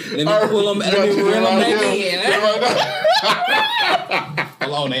 Let me pull them. Let me reel them back in.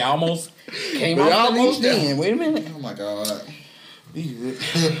 Hold on. They almost came off the leash then. Wait a minute. Oh my God.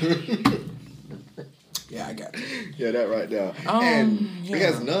 Yeah, I got it. Yeah, that right there. And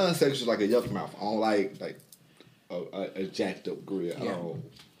because non-sexual is like a yuck mouth. I don't like a jacked up grill.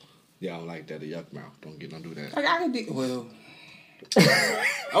 Yeah. I don't like that. A yuck mouth. Don't do that. Like I can do well.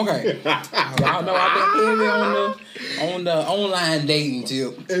 Okay, y'all know I've been heavy on the online dating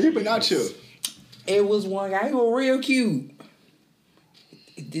tip. And you been out here. It was one guy. He was real cute.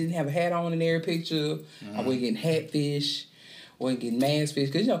 He didn't have a hat on in every picture. I wasn't getting hatfish. Wasn't getting mask fish.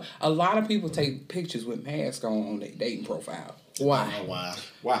 Because, a lot of people take pictures with masks on their dating profile. Why? I don't know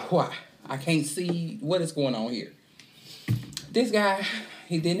Why? Why? I can't see what is going on here. This guy,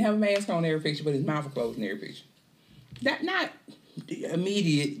 he didn't have a mask on every picture, but his mouth was closed in every picture. Not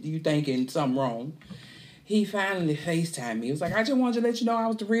immediate, you thinking something wrong. He finally FaceTimed me. He was like, I just wanted to let you know I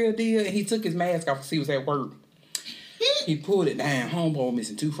was the real deal. And he took his mask off because he was at work. He pulled it down. Homeboy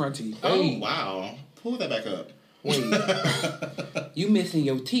missing 2 front teeth. Oh, Hey, wow. Pull that back up. wait. You missing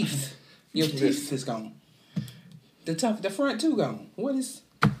your teeth. Your teeth is gone. The front 2 gone. What is...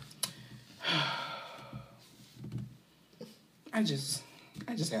 I just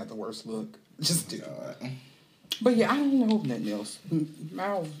have the worst look. Just do. But yeah, I don't know nothing else.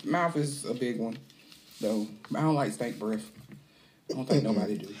 Mouth is a big one, though. I don't like stank breath. I don't think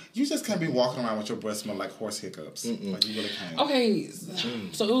nobody do. You just can't be walking around with your breath smell like horse hiccups. Like you really can't. Okay,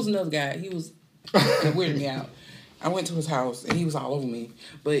 so it was another guy. He was it weirded me out. I went to his house and he was all over me.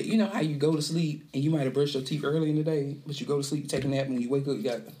 But you know how you go to sleep and you might have brushed your teeth early in the day, but you go to sleep, take a nap, and when you wake up, you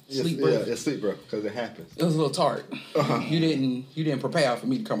got sleep breath. Yeah, sleep breath because it happens. It was a little tart. You didn't prepare for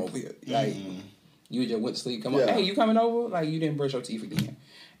me to come over here. Like you just went to sleep. Come on, hey, you coming over? Like you didn't brush your teeth again.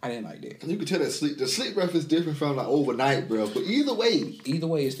 I didn't like that. You can tell that the sleep breath is different from like overnight breath, but either way,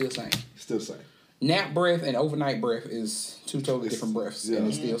 it's still same. Still same. Nap breath and overnight breath is 2 totally different breaths, and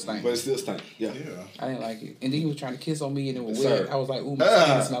it still stinks. But it still stinks. Yeah. I didn't like it. And then he was trying to kiss on me, and it was Sir. weird. I was like, ooh, my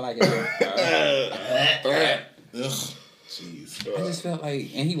skin smell like it. Ugh. Jeez. I just felt like,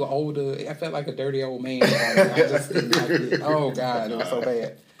 and he was older. I felt like a dirty old man. I just didn't like it. Oh, God, it was so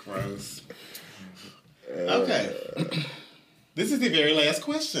bad. Gross. Okay. This is the very last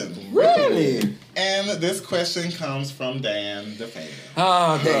question. Really? And this question comes from Dan the fan.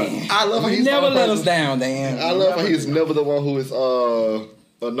 Oh, Dan. I love how You he's never on let purpose. us down, Dan. I love how he's never the one who is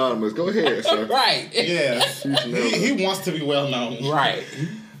anonymous. Go ahead, sir. Right. Yes. he wants to be well known. Right.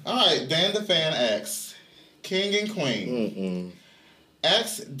 All right. Dan the fan asks, King and Queen,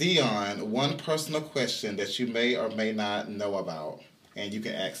 ask Dion one personal question that you may or may not know about. And you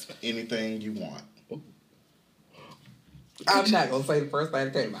can ask anything you want. I'm not going to say the first thing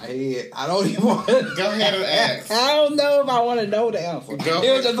that came to my head. I don't even want to. Go ahead and ask. I don't know if I want to know the answer. It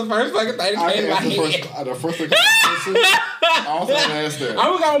was just the first fucking thing that came to my head. The first thing I also asked that.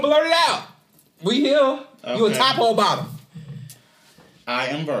 I'm going to blurt it out. We here. Okay. You a top or bottom? I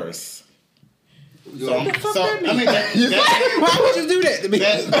am verse. What the fuck that mean? I mean, Why would you do that to me?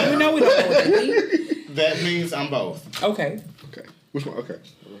 You know we don't know what that means. That means I'm both. Okay. Okay. Which one? Okay.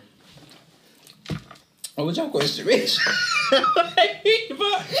 What was your question, Rich?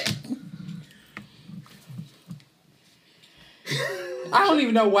 I don't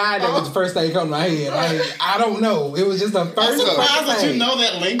even know why that was the first thing that come to my head. I don't know. It was just the first. I'm surprised that you know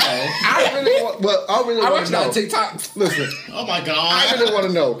that lingo. I really want to know. On TikTok. Listen. Oh my God. I really want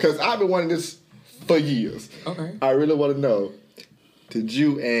to know because I've been wanting this for years. Okay. I really want to know. Did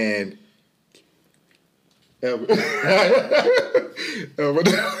you and I've been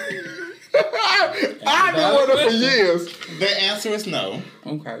wanting for years. The answer is no.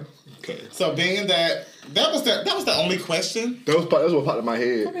 Okay. So being that was the only question. That was what popped in my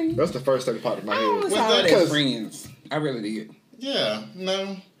head. I mean, that's the first thing that popped in my head. Was all that friends. I really did. Yeah.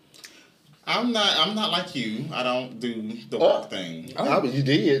 No. I'm not like you. I don't do the work thing. Oh. I mean, you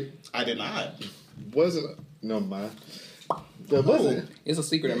did. I did not. Wasn't. No, mind. That wasn't. It's a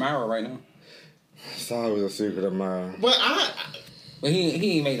secret admirer right now. It's always a secret admirer. But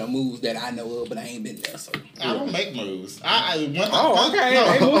he ain't made no moves that I know of, but I ain't been there. So I don't make moves. Okay.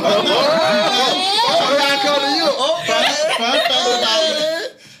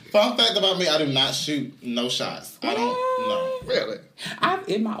 Fun fact about me, I do not shoot no shots. I don't. No. Really?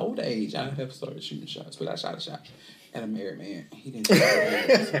 In my older age, I have started shooting shots, but I shot a shot at a married man. He didn't tell me.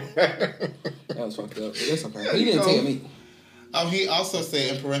 That was fucked up, but that's okay. He didn't tell me. Oh, he also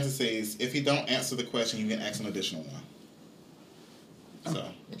said in parentheses, if you don't answer the question, you can ask an additional one. So.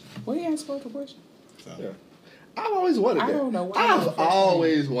 What do you ask for the question? So. Yeah. I've always wanted that. I don't know why. I've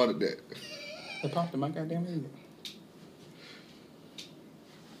always wanted that. It popped in my goddamn head.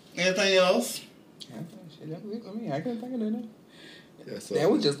 Anything else? That was it for me. I couldn't think of nothing. Yeah, so. That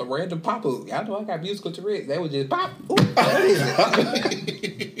was just a random pop up. I know I got musical Tourette's. That was just pop.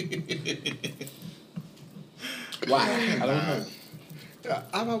 Why? I don't know. Yeah,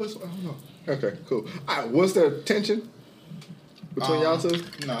 I don't know. Okay, cool. All right, was there tension between y'all two?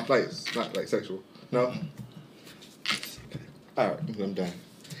 No. Like, not like sexual? No? All right, I'm done.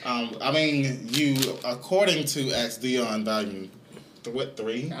 I mean, you, according to Ask Dion volume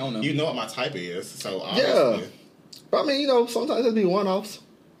 3, I don't know. You know what my type is, so obviously. Yeah. But I mean, sometimes it'll be one-offs.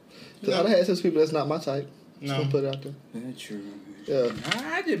 Because I've had some people that's not my type. Just gonna put it out there. That's true. Yeah.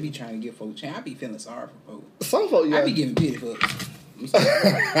 I just be trying to give folks a chance. I be feeling sorry for folks. Some folks, yeah. I be giving pity for folks.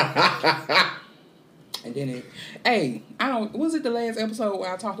 And then was it the last episode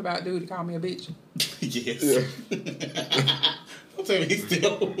where I talked about dude that called me a bitch? Yes. Yeah. Don't tell me he's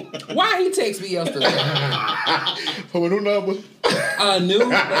still. Why he text me yesterday? From a new number. A new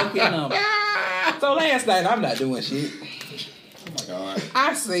fucking number. So last night, I'm not doing shit. Oh my God.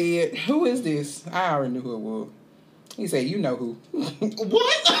 I said, who is this? I already knew who it was. He said, you know who.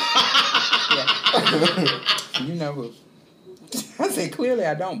 What? Yeah. You know who. I said, clearly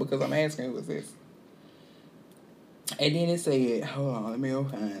I don't because I'm asking who is this. And then it said, hold on, let me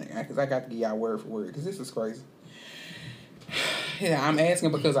find it. Because I got to give y'all word for word because this is crazy. Yeah, I'm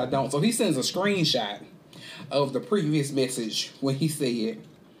asking because I don't. So he sends a screenshot of the previous message when he said,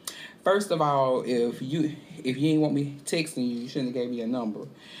 first of all, if you ain't want me texting you, you shouldn't have gave me a number.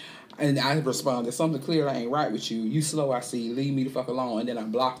 And I responded, something clearly ain't right with you. You slow, I see. Leave me the fuck alone. And then I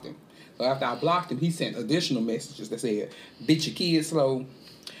blocked him. So after I blocked him, he sent additional messages that said, bitch, your kid slow.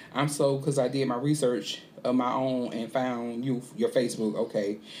 I'm slow because I did my research of my own and found your Facebook.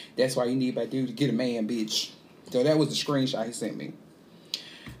 Okay, that's why you need my dude to get a man, bitch. So that was the screenshot he sent me.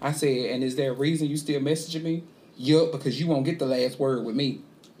 I said, and is there a reason you still messaging me? Yup, because you won't get the last word with me.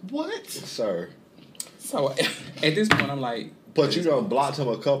 What? Sir. So at this point, I'm like... But you done blocked him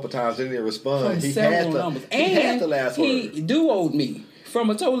a couple times, didn't even respond. He had numbers. He had the last word. He duoed me from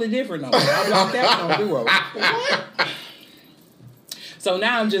a totally different number. I blocked that one on duo. What? So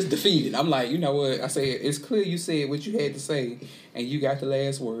now I'm just defeated. I'm like, you know what? I said, it's clear you said what you had to say, and you got the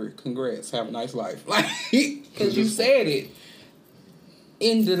last word. Congrats. Have a nice life. Like, because you said it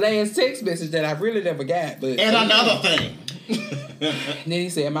in the last text message that I really never got. But and another thing. And then he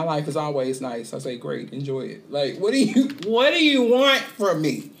said, my life is always nice. I say, great, enjoy it. Like, what do you want from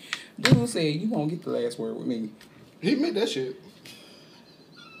me? Dude said, you won't get the last word with me. He meant that shit.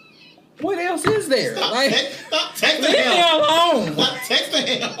 What else is there? Stop texting leave him. me alone. Stop texting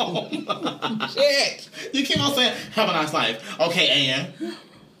him. Shit. You keep on saying, have a nice life. Okay, Ann.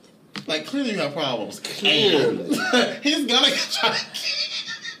 Like, clearly you have problems. Clearly. He's gonna try to...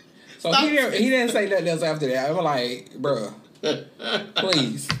 So he didn't say nothing else after that. I'm like, bruh,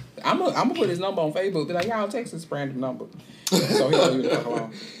 please. I'm gonna put his number on Facebook. Be like, y'all text this random number. So he don't even talk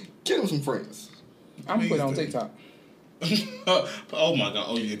along. Get him some friends. I'm gonna put it on TikTok. Oh my God!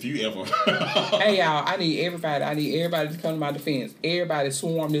 Oh, if you ever. Hey y'all, I need everybody to come to my defense. Everybody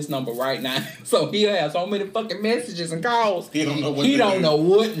swarm this number right now. So he'll have so many fucking messages and calls. He don't know what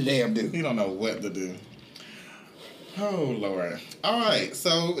to damn do. He don't know what to do. Oh Lord! All right,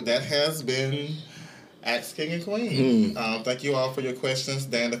 so that has been Ask King and Queen. Thank you all for your questions.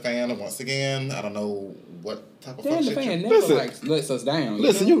 Dan the Fan, once again, I don't know what type of Dan the Fan never lets us down.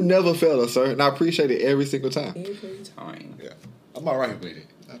 Listen, you never failed us, sir, and I appreciate it every single time. Every time. Yeah, I'm all right with it.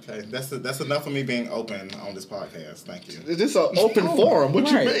 Okay, that's enough of me being open on this podcast. Thank you. It's just an open forum.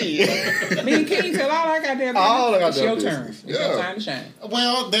 What you mean? Me and King tell all I got there. It's your turn. It's your time to shine.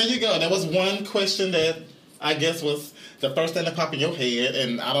 Well, there you go. There was one question that I guess was the first thing that popped in your head,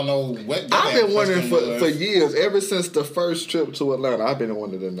 and I don't know what. I've been wondering for years, ever since the first trip to Atlanta. I've been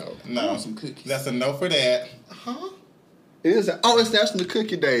wanting to know. No, some cookies. That's a no for that. Huh? It is. It's National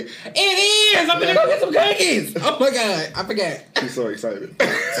Cookie Day. It is. I'm gonna go get some cookies. Oh my god, I forgot. She's so excited.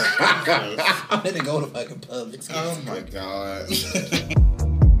 I'm gonna go to fucking Publix. Oh my god.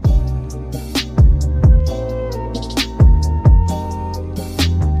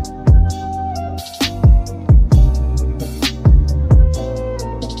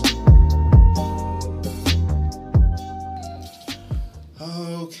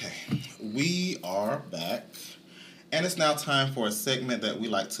 Okay, we are back. And it's now time for a segment that we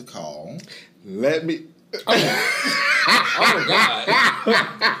like to call... Let me... Oh, God.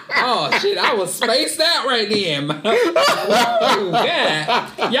 Oh, shit, I was spaced out right then. Oh,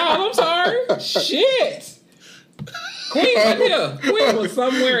 God. Y'all, I'm sorry. Shit. Queen right here. Queen was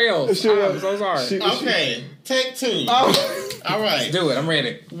somewhere else. I'm so sorry. Okay, take two. All right. Let's do it. I'm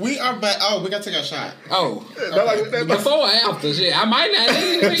ready. We are back. Oh, we got to take a shot. Oh. Okay. Before or after? Shit, I might not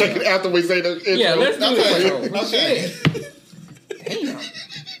need it. Take it after we say the intro. Yeah, let's do it. Okay. Damn.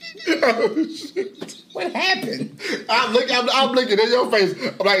 Oh, shit. What happened? I'm looking at your face.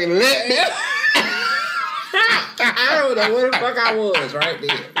 I'm like, let me... I don't know where the fuck I was right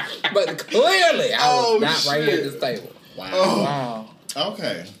there. But clearly, I was not right here at this table. Wow.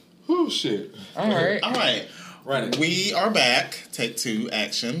 Okay. Oh, shit. All right. Right. We are back. Take two,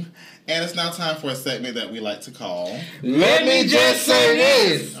 action. And it's now time for a segment that we like to call... Let me just say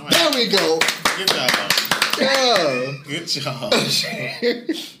this. Right. There we go. Good job. Yeah. Good job.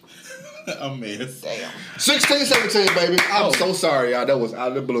 A mess. Damn. 16-17, baby. I'm so sorry, y'all. That was out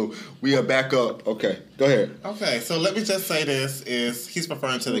of the blue. We are back up. Okay, go ahead. Okay, so let me just say this is he's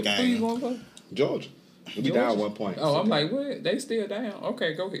referring to the game. Who you going for? Georgia. We'll be down 1 point. Oh, I'm like, what? They still down.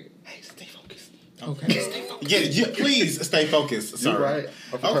 Okay, go ahead. Hey, stay focused. Okay, stay focused. Yeah, please stay focused, sir. You're right.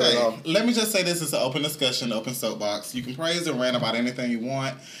 Okay, let me just say this is an open discussion, open soapbox. You can praise and rant about anything you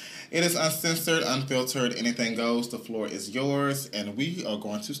want. It is uncensored, unfiltered, anything goes. The floor is yours, and we are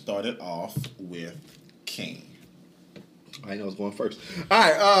going to start it off with King. I know I was going first. All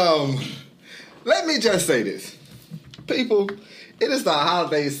right, let me just say this. People, it is the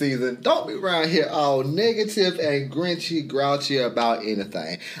holiday season. Don't be around here all negative and grouchy about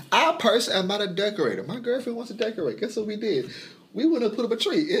anything. I personally am not a decorator. My girlfriend wants to decorate. Guess what we did? We went and put up a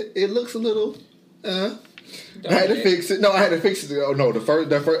tree. It looks a little, I had to fix it. No, I had to fix it. Oh no,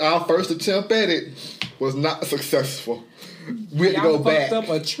 our first attempt at it was not successful. We had to go back. Fucked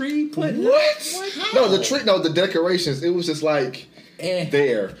up a tree. What? No, the tree. No, the decorations. It was just like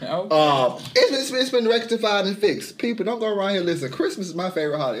there. Okay. It's been rectified and fixed. People, don't go around here. Listen, Christmas is my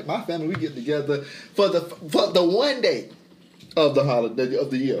favorite holiday. My family, we get together for the one day of the holiday of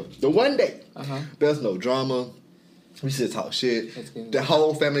the year. The one day. There's no drama. We just talk shit. The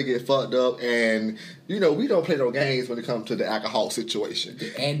whole family get fucked up, and we don't play no games when it comes to the alcohol situation.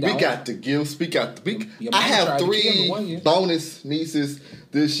 And we got the gifts. I have 3 bonus nieces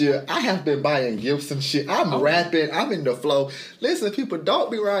this year. I have been buying gifts and shit. I'm rapping. I'm in the flow. Listen, people,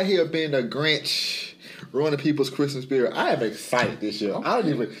 don't be around here being a Grinch, ruining people's Christmas spirit. I am excited this year. I don't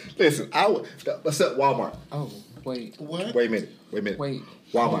even listen. Except Walmart. Oh, wait. What? Wait a minute. Wait.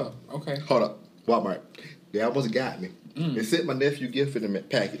 Walmart. Hold up. Walmart. They almost got me. They sent my nephew gift in the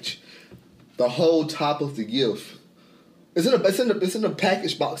package. The whole top of the gift. It's in the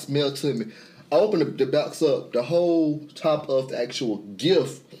package box mailed to me. I opened the box up. The whole top of the actual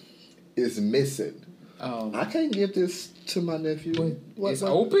gift is missing. I can't give this to my nephew. It's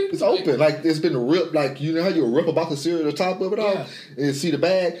open? It's open. Like it's been ripped. Like you know how you rip a box of cereal, the top of it off, and you see the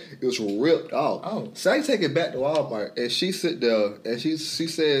bag. It was ripped off. Oh. So I take it back to Walmart, and she sit there and she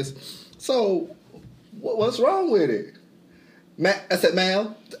says, "So, what's wrong with it?" I said,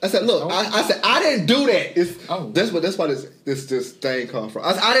 "Ma'am." I said, "Look." I said, "I didn't do that." That's why this thing come from.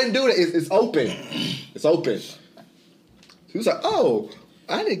 I said, "I didn't do that. It's open. It's open." She was like, "Oh,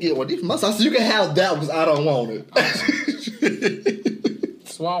 I didn't get one of these from us." I said, "You can have that because I don't want it."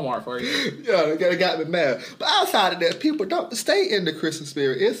 It's Walmart for you. Yeah, they got me mad. But outside of that, people don't stay in the Christmas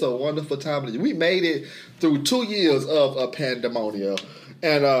spirit. It's a wonderful time of the year. We made it through 2 years of a pandemonium.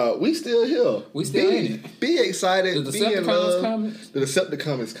 And we still here. We still in it. Be excited. The Decepticons coming. The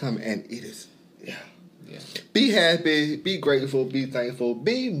Decepticons is coming, and it is. Yeah. Be happy, be grateful, be thankful,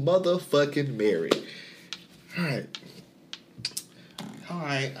 be motherfucking merry. All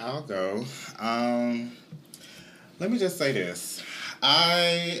right, I'll go. Let me just say this.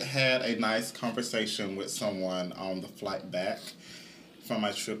 I had a nice conversation with someone on the flight back from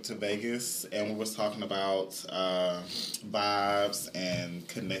my trip to Vegas, and we was talking about vibes and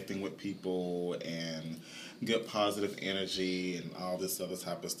connecting with people and good positive energy and all this other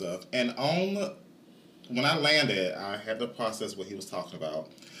type of stuff. And when I landed, I had to process what he was talking about.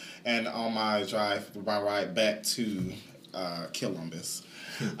 And on my ride back to Columbus,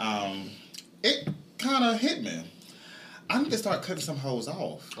 it kind of hit me. I need to start cutting some hoes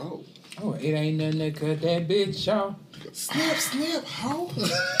off. Oh, it ain't nothing to cut that bitch off. Snip, ho.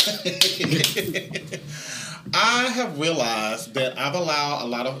 I have realized that I've allowed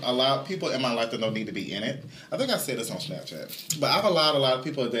a lot of people in my life that don't need to be in it. I think I said this on Snapchat, but I've allowed a lot of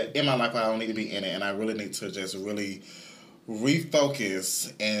people that in my life I don't need to be in it, and I really need to just really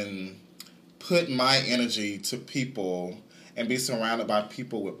refocus and put my energy to people and be surrounded by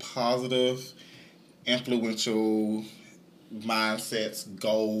people with positive, influential mindsets,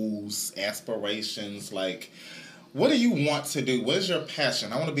 goals, aspirations. Like, what do you want to do? What is your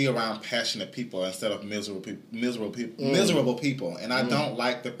passion? I want to be around passionate people instead of miserable people. And I don't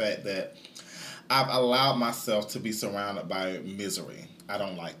like the fact that I've allowed myself to be surrounded by misery. I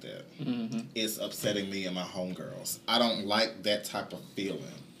don't like that. Mm-hmm. It's upsetting me and my homegirls. I don't like that type of feeling.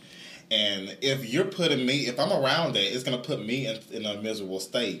 And if I'm around that, it's going to put me in a miserable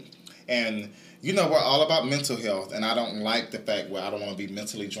state. And you know, we're all about mental health, and I don't like the fact where I don't want to be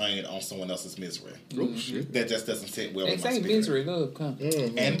mentally drained on someone else's misery. Oh, shit. That just doesn't sit well with my spirit. They say misery love come.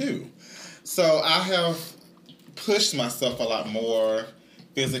 Mm-hmm. And do. So I have pushed myself a lot more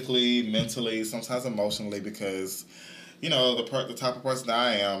physically, mentally, sometimes emotionally, because, you know, the type of person that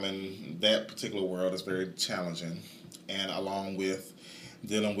I am in that particular world is very challenging. And along with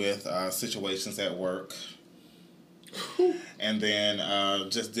dealing with situations at work, and then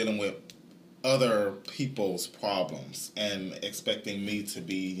just dealing with other people's problems and expecting me to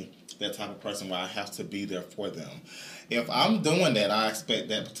be that type of person where I have to be there for them. If I'm doing that, I expect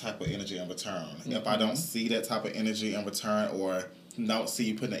that type of energy in return. Mm-hmm. If I don't see that type of energy in return, or don't see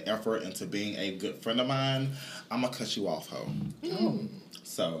you putting the effort into being a good friend of mine, I'm going to cut you off, ho. Mm.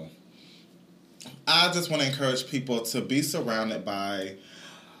 So I just want to encourage people to be surrounded by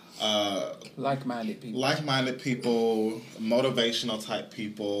like-minded people, motivational type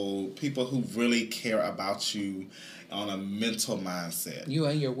people who really care about you on a mental mindset. You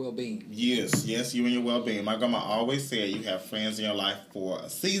and your well-being. Yes, you and your well-being. My grandma always said you have friends in your life for a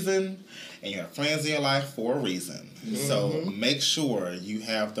season, and you have friends in your life for a reason. Mm-hmm. So make sure you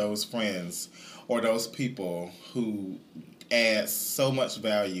have those friends or those people who add so much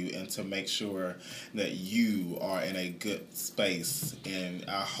value, and to make sure that you are in a good space, and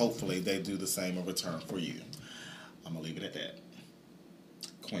hopefully they do the same in return for you. I'm going to leave it at that.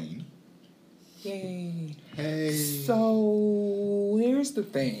 Queen. Yay. Hey. So, here's the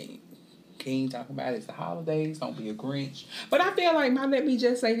thing. King talking about it's the holidays, don't be a Grinch. But I feel like let me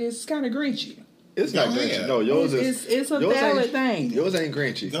just say this, is kind of Grinchy. It's not Grinchy. No, yours is. It's a valid thing. Yours ain't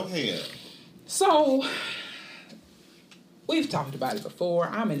Grinchy. Go ahead. So, we've talked about it before.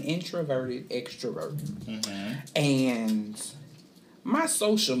 I'm an introverted extrovert. Mm-hmm. And my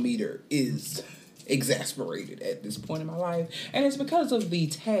social meter is exasperated at this point in my life. And it's because of the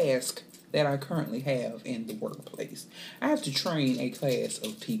task that I currently have in the workplace. I have to train a class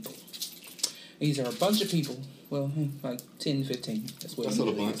of people. These are a bunch of people. Well, like 10, 15. That's what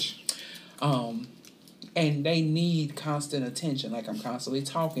a bunch. And they need constant attention. Like, I'm constantly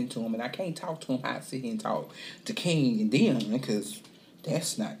talking to them, and I can't talk to them how I sit here and talk to King and Dion, because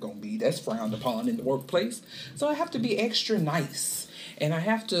that's frowned upon in the workplace. So I have to be extra nice, and I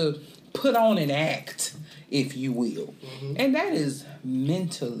have to put on an act, if you will. Mm-hmm. And that is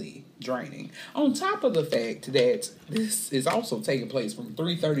mentally draining. On top of the fact that this is also taking place from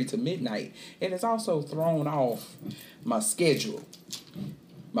 3:30 to midnight, it has also thrown off my schedule.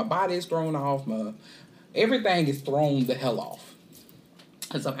 My body is thrown off, everything is thrown the hell off.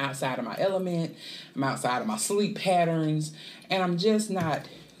 Because I'm outside of my element, I'm outside of my sleep patterns, and I'm just not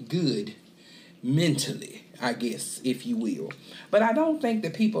good mentally, I guess, if you will. But I don't think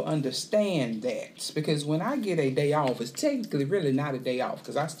that people understand that, because when I get a day off, it's technically really not a day off,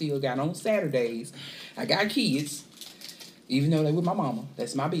 because I still got on Saturdays, I got kids, even though they're with my mama,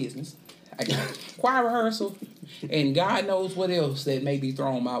 that's my business. I got choir rehearsal, and God knows what else that may be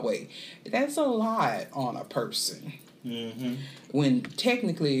thrown my way. That's a lot on a person. Mm-hmm. When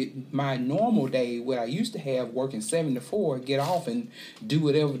technically my normal day, what I used to have, working 7 to 4, get off and do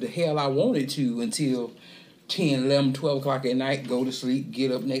whatever the hell I wanted to until 10, 11, 12 o'clock at night, go to sleep,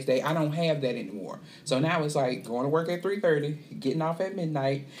 get up next day. I don't have that anymore. So now it's like going to work at 3:30, getting off at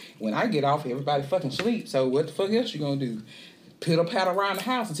midnight. When I get off, everybody fucking sleep. So what the fuck else you gonna do? Pitter-patter around the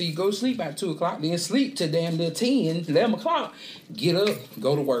house until you go to sleep at 2 o'clock, then sleep till damn near 10, 11 o'clock. Get up,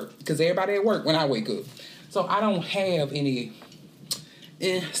 go to work. Because everybody at work when I wake up. So I don't have any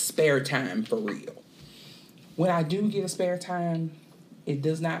spare time for real. When I do get a spare time, it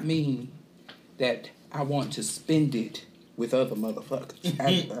does not mean that I want to spend it with other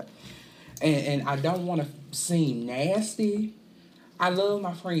motherfuckers. and I don't want to seem nasty. I love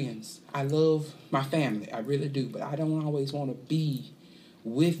my friends. I love my family. I really do. But I don't always want to be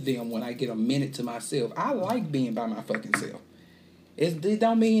with them when I get a minute to myself. I like being by my fucking self. It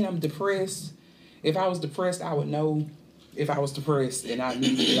don't mean I'm depressed. If I was depressed, I would know if I was depressed and I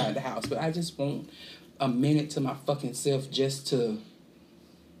need to get out of the house. But I just want a minute to my fucking self just to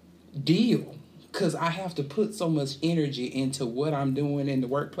deal. Because I have to put so much energy into what I'm doing in the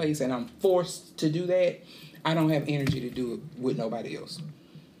workplace and I'm forced to do that. I don't have energy to do it with nobody else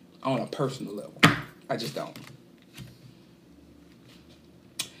on a personal level. I just don't.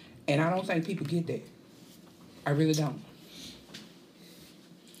 And I don't think people get that. I really don't.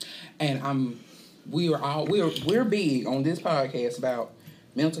 And we're big on this podcast about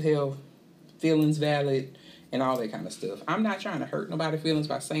mental health, feelings valid, and all that kind of stuff. I'm not trying to hurt nobody's feelings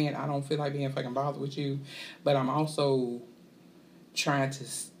by saying I don't feel like being fucking bothered with you, but I'm also trying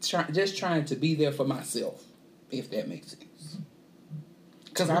to be there for myself, if that makes sense.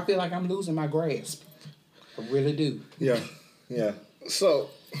 Because I feel like I'm losing my grasp. I really do. Yeah. So,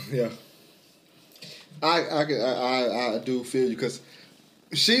 yeah. I do feel you because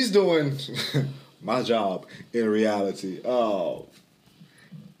she's doing my job in reality.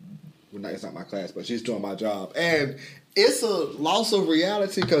 It's not my class, but she's doing my job. And it's a loss of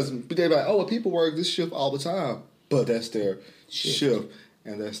reality because they're like, oh, well, people work this shift all the time. But that's their shift.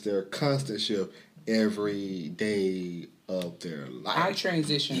 And that's their constant shift every day of their life. I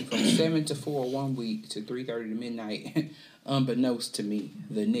transitioned from 7 to 4 one week to 3:30 to midnight, unbeknownst to me,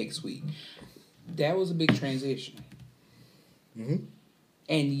 the next week. That was a big transition. Mm-hmm.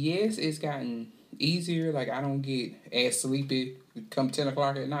 And yes, it's gotten easier. Like, I don't get as sleepy come 10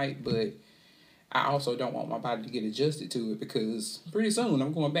 o'clock at night, but I also don't want my body to get adjusted to it because pretty soon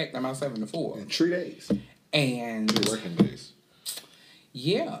I'm going back to my 7 to 4. In 3 days. And 3 working days.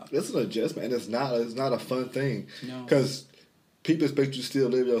 Yeah. It's an adjustment, and it's not a fun thing. No. Because people expect you to still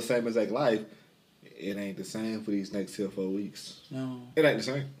live your same exact life. It ain't the same for these next 4 weeks. No. It ain't the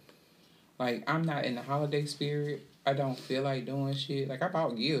same. Like, I'm not in the holiday spirit. I don't feel like doing shit. Like, I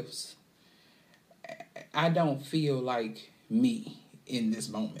bought gifts. I don't feel like me in this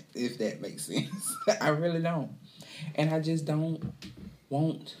moment, if that makes sense. I really don't. And I just don't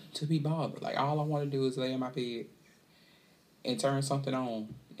want to be bothered. Like, all I want to do is lay in my bed and turn something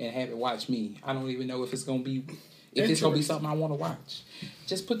on and have it watch me. I don't even know if it's going to be something I want to watch.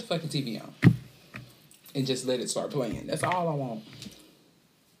 Just put the fucking TV on and just let it start playing. That's all I want.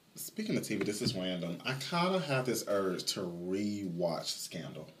 Speaking of TV, this is random. I kind of have this urge to re-watch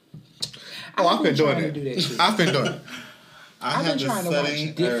Scandal. I've been doing it. I've been doing it. I've been trying to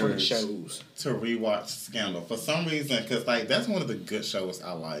watch different shows. To rewatch Scandal. For some reason, because like that's one of the good shows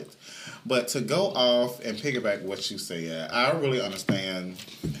I liked. But to go off and piggyback what you said, I really understand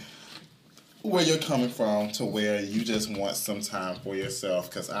where you're coming from to where you just want some time for yourself.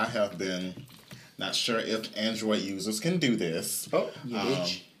 Because I have been, not sure if Android users can do this. But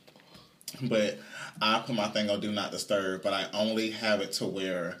I put my thing on Do Not Disturb, but I only have it to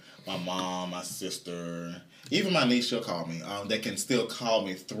where my mom, my sister, even my niece, she'll call me. They can still call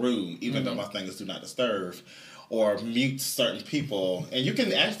me through, even though my thing is Do Not Disturb, or mute certain people. And you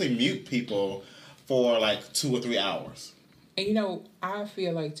can actually mute people for like 2 or 3 hours. And you know, I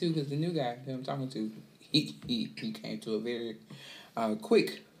feel like too, because the new guy that I'm talking to, he came to a very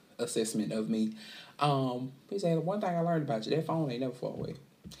quick assessment of me. He said, one thing I learned about you, that phone ain't never far away.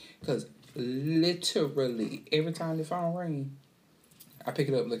 Because literally, every time the phone rings, I pick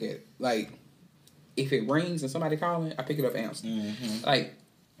it up, look at it. Like, if it rings and somebody calling, I pick it up, answer. Mm-hmm. Like,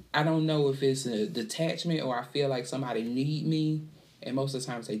 I don't know if it's a detachment or I feel like somebody need me, and most of the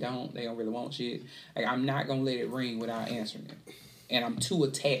times they don't really want shit. Like, I'm not going to let it ring without answering it. And I'm too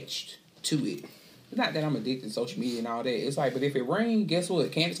attached to it. It's not that I'm addicted to social media and all that. It's like, but if it rings, guess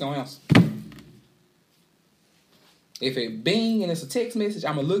what? Candace going to answer. If it bing and it's a text message,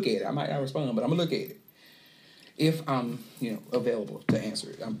 I'm going to look at it. I might not respond, but I'm going to look at it. If I'm, available to answer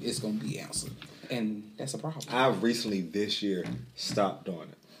it, it's going to be answered. And that's a problem. I recently, this year, stopped doing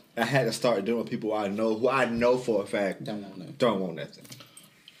it. I had to start doing people who I know for a fact don't want nothing. Don't want nothing.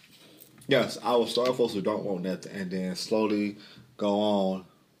 Yes, I will start folks who don't want nothing, and then slowly go on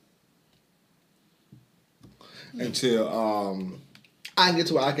until I get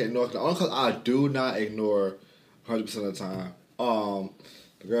to where I can ignore. Only because I do not ignore 100% of the time.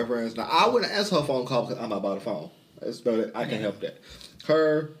 The girlfriends. Now I wouldn't answer her phone call because I'm not by the phone. That's better. I can help that.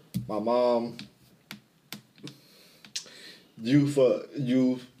 Her, my mom, if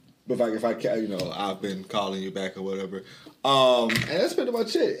I can, I've been calling you back or whatever. And that's pretty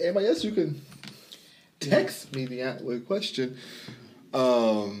much it. Everybody else, you can text me with a question.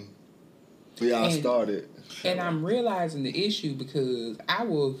 But yeah, I started. And I'm realizing the issue because I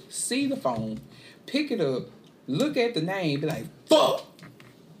will see the phone, pick it up, look at the name, be like, fuck!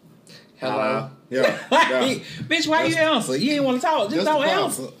 Hello? Yeah. Bitch, why you answer? You ain't want to talk. Just don't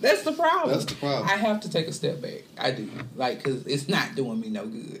answer. That's the problem. That's the problem. I have to take a step back. I do. Because it's not doing me no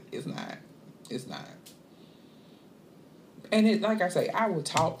good. It's not. And like I say, I will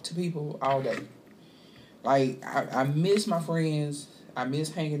talk to people all day. Like, I miss my friends. I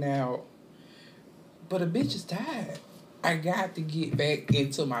miss hanging out. But a bitch is tired. I got to get back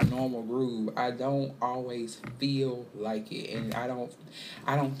into my normal groove. I don't always feel like it, and I don't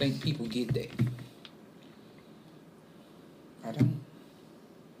think people get that. I don't.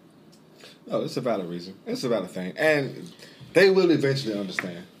 No, it's a valid reason. It's a valid thing, and they will eventually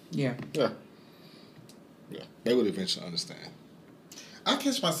understand. Yeah. They will eventually understand. I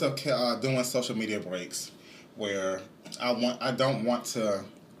catch myself doing social media breaks where I don't want to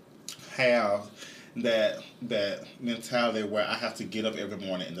have that mentality where I have to get up every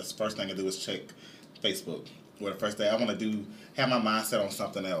morning and the first thing I do is check Facebook. Where the first day I want to have my mindset on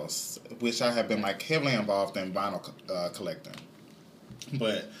something else, which I have been like heavily involved in vinyl collecting.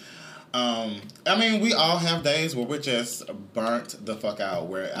 But we all have days where we're just burnt the fuck out.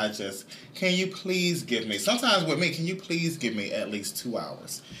 Where can you please give me? Sometimes with me, can you please give me at least 2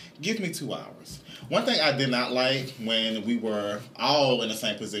 hours? Give me 2 hours. One thing I did not like when we were all in the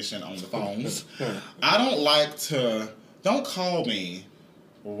same position on the phones, I don't call me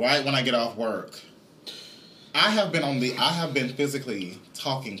right when I get off work. I have been physically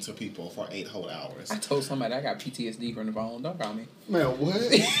talking to people for 8 whole hours. I told somebody I got PTSD from the phone. Don't call me. Man, what?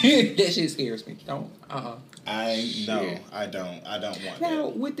 That shit scares me. Don't. I don't want that. Now,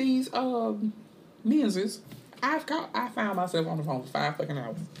 with these menses, I found myself on the phone for 5 fucking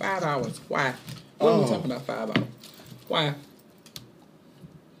hours. 5 hours. Why? What are we talking about 5 hours? Why?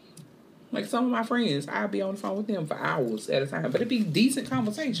 Like some of my friends, I'll be on the phone with them for hours at a time. But it'd be decent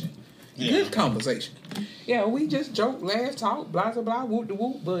conversation. Yeah. Good conversation. Yeah, we just joke, laugh, talk, blah, blah, blah, whoop, de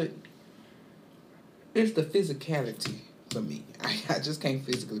whoop. But it's the physicality for me. I just can't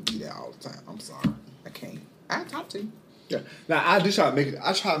physically be there all the time. I'm sorry. I can't. I talk to you. Yeah. Now, I do try to make it.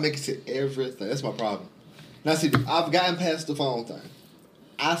 I try to make it to everything. That's my problem. Now, see, I've gotten past the phone thing.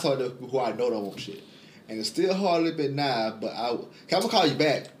 I saw who I know don't want shit. And it's still hard a little bit now, but I'm going to call you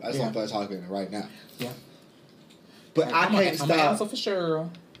back. I just want to start talking right now. Yeah. But I can't stop. I'm going to answer for sure.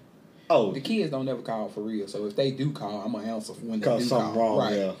 Oh. The kids don't never call for real, so if they do call, I'm going to answer when they do something call. Wrong,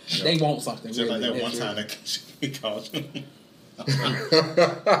 right. Yeah. They want something. Just really, like that one time that he called you.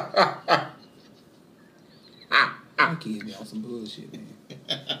 My kids be on some bullshit, man.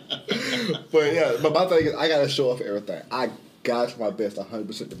 But my thing is, I got to show up for everything. I got to try my best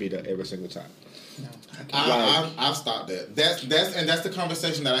 100% to be there every single time. No, I've stopped that. That's the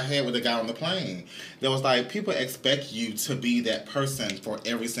conversation that I had with the guy on the plane. That was like, people expect you to be that person for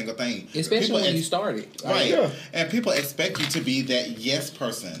every single thing, especially when you started, right? Yeah. And people expect you to be that yes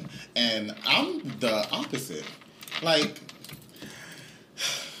person, and I'm the opposite. I'm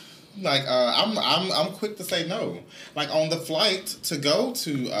quick to say no. Like on the flight to go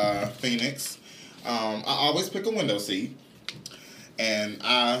to Phoenix, I always pick a window seat, and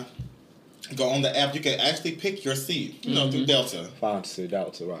I go on the app. You can actually pick your seat, through Delta. Fancy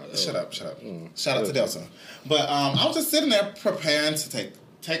Delta, right? Shut up. Shout out to Delta. But I was just sitting there preparing to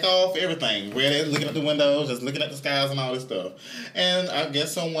take off everything, ready, looking at the windows, just looking at the skies and all this stuff. And I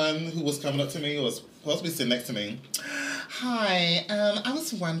guess someone who was coming up to me was supposed to be sitting next to me. Hi, I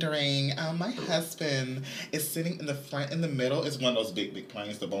was wondering, my husband is sitting in the front, in the middle. It's one of those big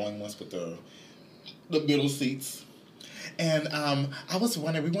planes, the Boeing ones with the middle seats. And I was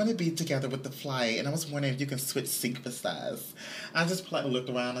wondering, we want to be together with the flight, and I was wondering if you can switch seat beside. I just politely looked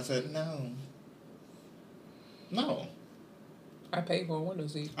around and I said, no. I paid for a window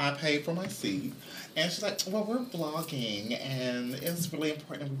seat. I paid for my seat. And she's like, well, we're vlogging, and it's really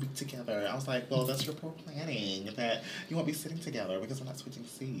important that we be together. I was like, well, that's your poor planning, that you won't be sitting together because we're not switching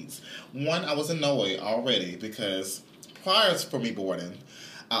seats. One, I was annoyed already because prior for me boarding,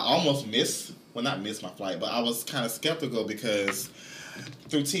 I almost not missed my flight, but I was kind of skeptical because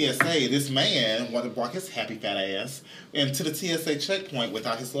through TSA, this man wanted to walk his happy fat ass into the TSA checkpoint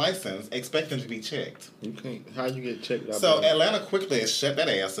without his license, expecting to be checked. You can't. How you get checked out? So Atlanta quickly shut that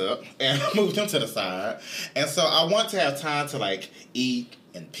ass up and moved him to the side. And so I want to have time to like eat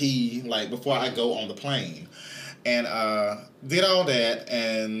and pee like before I go on the plane, and did all that,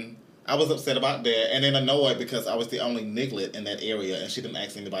 and I was upset about that, and then annoyed because I was the only niglet in that area, and she didn't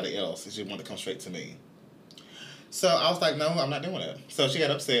ask anybody else, and she wanted to come straight to me. So I was like, no, I'm not doing it. So she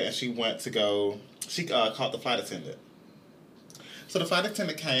got upset, and she went to go. She called the flight attendant. So the flight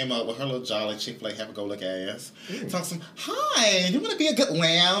attendant came up with her little jolly Chick-fil-A happy-go-lucky ass. Talking some, hi, you want to be a good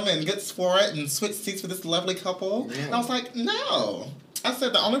lamb and good sport and switch seats for this lovely couple? Yeah. And I was like, no. I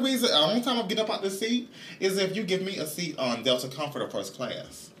said the only time I get up out this seat is if you give me a seat on Delta Comfort or first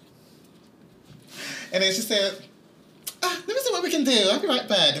class. And then she said, let me see what we can do. I'll be right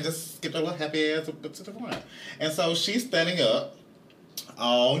back. And just get her little happy ass up to the front. And so she's standing up.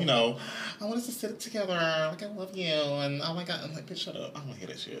 Oh, you know, I want us to sit together. Like, I love you. And oh my God. I'm like, bitch, shut up. I don't want to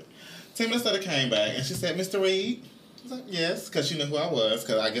hear that shit. 10 minutes later came back and she said, Mr. Reed? I was like, yes, because she knew who I was.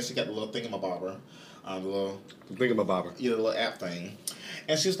 Because I guess she got the little thingamabobber. The little thingamabobber. Yeah, the little app thing.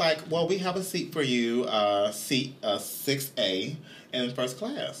 And she was like, well, we have a seat for you, seat 6A in first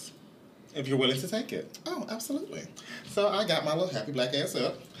class, if you're willing to take it. Oh, absolutely. So I got my little happy black ass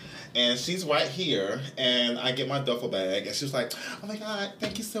up. And she's right here, and I get my duffel bag, and she's like, oh my God,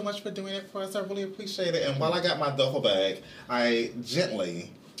 thank you so much for doing it for us. I really appreciate it. And while I got my duffel bag, I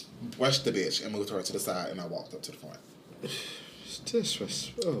gently brushed the bitch and moved her to the side, and I walked up to the front. It's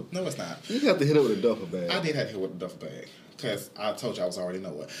disrespectful. No, it's not. You have to hit her with a duffel bag. I did have to hit her with a duffel bag, because I told you I was already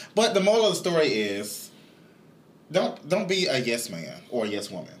know it. But the moral of the story is, don't be a yes man or a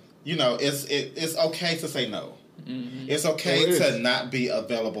yes woman. You know, it's okay to say no. Mm-hmm. It's okay to not be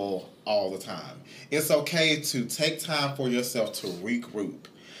available all the time. It's okay to take time for yourself to regroup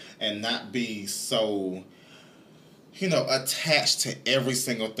and not be so, you know, attached to every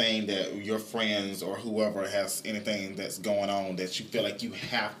single thing that your friends or whoever has anything that's going on that you feel like you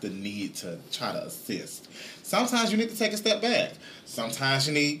have to need to try to assist. Sometimes you need to take a step back. Sometimes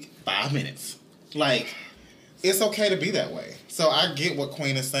you need 5 minutes. Like, it's okay to be that way. So I get what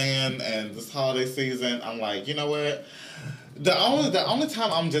Queen is saying, and this holiday season, I'm like, you know what? The only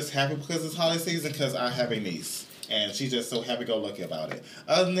time I'm just happy because it's holiday season because I have a niece, and she's just so happy-go-lucky about it.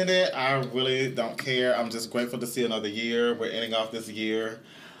 Other than that, I really don't care. I'm just grateful to see another year. We're ending off this year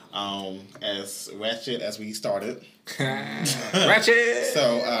as ratchet as we started. Ratchet!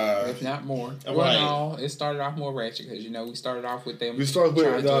 So, if not more. Right. Well, no, it started off more ratchet because, you know, we started off with them. We started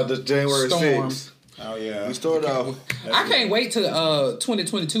with the January 6th. Oh, yeah. We started off. I can't wait to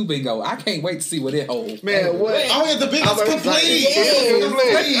 2022 bingo. I can't wait to see what it holds. Man, what? Oh, yeah, the bingo's complete. Yeah.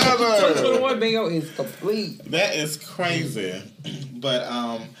 2021 bingo is complete. That is crazy. But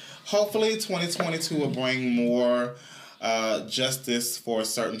hopefully 2022 will bring more justice for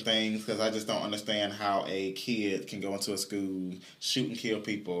certain things, because I just don't understand how a kid can go into a school, shoot and kill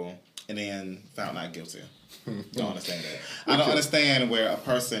people, and then found not guilty. Don't understand that. I don't understand where a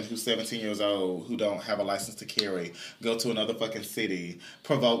person who's 17 years old, who don't have a license to carry, go to another fucking city,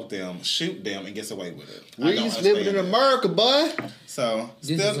 provoke them, shoot them, and gets away with it. We just living in America, boy. So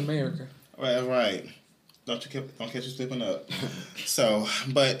this is America. Right. Don't catch you slipping up. So,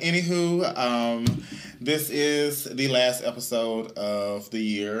 but anywho, this is the last episode of the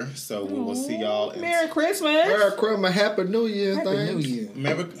year. So we will see y'all. Merry Christmas. Merry Christmas. Happy New Year. Happy New Year.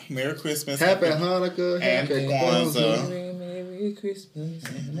 Merry Christmas. Happy Hanukkah. And Kwanzaa. Merry Christmas.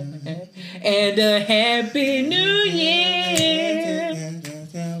 And a Happy New Year.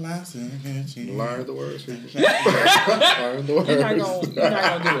 Learn the words. Learn the words. You're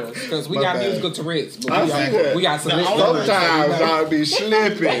not gonna do it because we got musical Tourette's. But we got some. Sometimes I'll be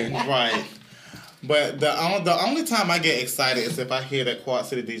slipping. Right. But the only time I get excited is if I hear that Quad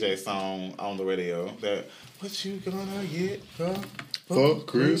City DJ song on the radio. That what you gonna get for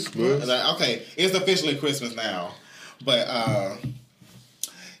Christmas? Like, okay, it's officially Christmas now. But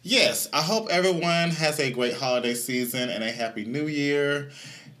yes, I hope everyone has a great holiday season and a happy New Year.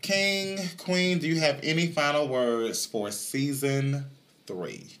 King, Queen, do you have any final words for season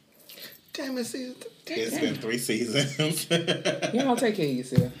 3? Damn it, season 3. It's been 3 seasons. Y'all take care of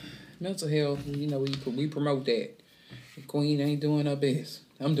yourself. Mental health, you know, we promote that. The Queen ain't doing her best.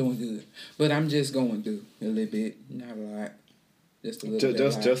 I'm doing good. But I'm just going through a little bit. Not a lot. Just a little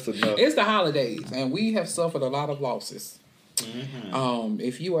bit. Just enough. It's the holidays, and we have suffered a lot of losses. Mm-hmm.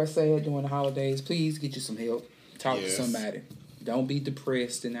 If you are sad during the holidays, please get you some help. Talk to somebody. Don't be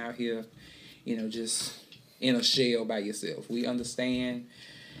depressed and out here, you know, just in a shell by yourself. We understand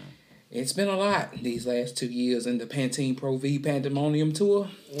It's been a lot these last 2 years in the Pantene Pro V Pandemonium Tour.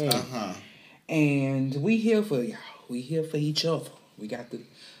 And we here for y'all. We here for each other. We got to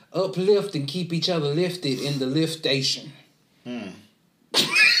uplift and keep each other lifted in the lift station. I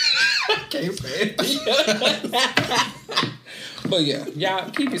can't say it. But yeah,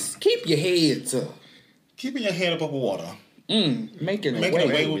 y'all keep your heads up. Keeping your head above water. Making a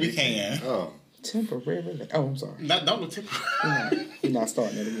way where we can. Oh. Temporarily. Oh, I'm sorry. Don't look temporary. We're not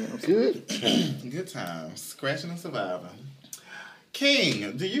starting it again. Good times. Scratching and surviving.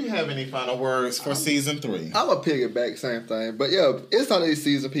 King, do you have any final words for season 3? I'm going to piggyback, same thing. But yeah, it's holiday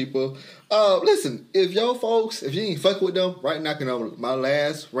season, people. Listen, if your folks, if you ain't fucking with them, right now, my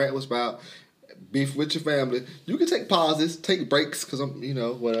last rant was about beef with your family. You can take pauses, take breaks, because I'm,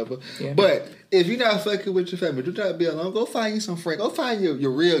 whatever. Yeah. But if you're not fucking with your family, do not be alone. Go find you some friends. Go find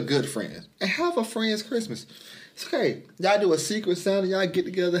your real good friends. And have a friend's Christmas. It's okay. Y'all do a secret Santa. Y'all get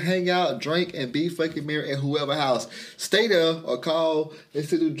together, hang out, drink, and be fucking merry at whoever house. Stay there or call. They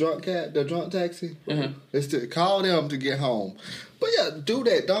still do the drunk taxi. They still call them to get home. But yeah, do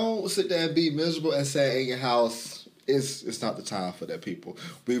that. Don't sit there and be miserable and say in your house. It's not the time for that, people.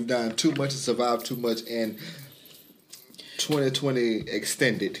 We've done too much and survived too much, and 2020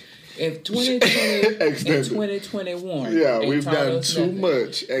 extended. If 2020 and 2021, yeah, we've done too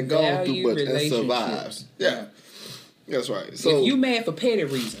much and gone too much and survived. Yeah. That's right. So if you mad for petty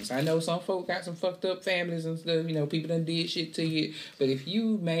reasons, I know some folk got some fucked up families and stuff. People done did shit to you. But if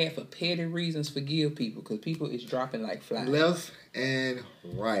you mad for petty reasons, forgive people, because people is dropping like flies. Left and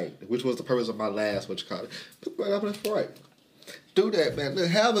right, which was the purpose of my last right up and right. Do that, man.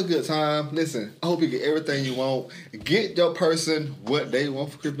 Have a good time. Listen, I hope you get everything you want. Get your person what they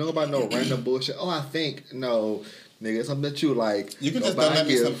want for Christmas. Nobody no random bullshit. Oh, I think no. Nigga, something that you like. You can just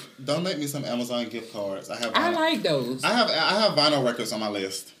donate me some Amazon gift cards. I like those. I have vinyl records on my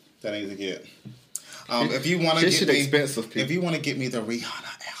list that I need to get. If you want to get me expensive, people. If you want to get me the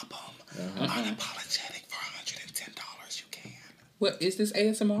Rihanna album, Unapologetic for $110, you can. Well, is this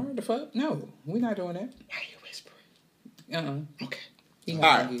ASMR? The fuck? No, we're not doing that. Why are you whispering? Okay. All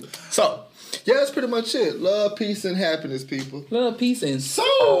right. So, yeah, that's pretty much it. Love, peace, and happiness, people. Love, peace, and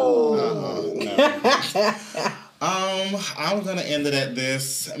soul. No. I'm going to end it at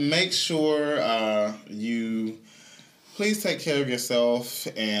this. Make sure you please take care of yourself.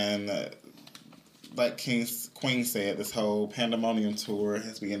 And like Queen said, this whole Pandemonium tour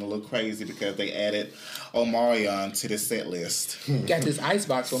has been a little crazy because they added Omarion to the set list. Got this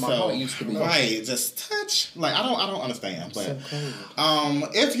icebox where my heart used to be. Right, just touch. Like I don't understand. But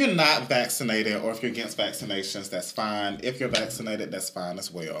if you're not vaccinated or if you're against vaccinations, that's fine. If you're vaccinated, that's fine as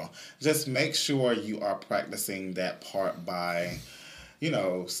well. Just make sure you are practicing that part by,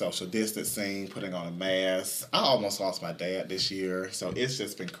 social distancing, putting on a mask. I almost lost my dad this year, so it's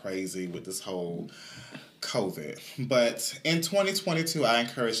just been crazy with this whole COVID. But in 2022, I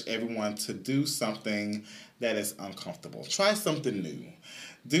encourage everyone to do something that is uncomfortable. Try something new.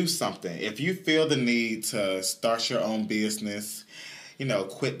 Do something. If you feel the need to start your own business,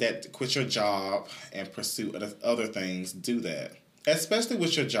 quit your job and pursue other things, do that. Especially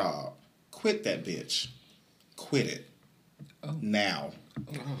with your job. Quit that bitch. Quit it. Now.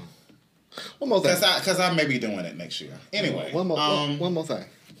 One more thing. Because I may be doing it next year. Anyway. One more thing.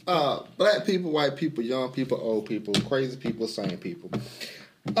 Black people, white people, young people, old people, crazy people, sane people.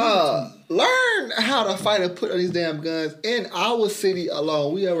 Learn how to fight and put on these damn guns. In our city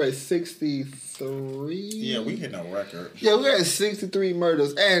alone, we are at 63. Yeah, we hit no record. Yeah, we're at 63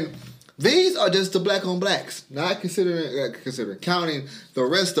 murders. And these are just the black on blacks. Not considering counting the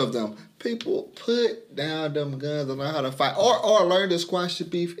rest of them. People, put down them guns and learn how to fight. Or learn to squash the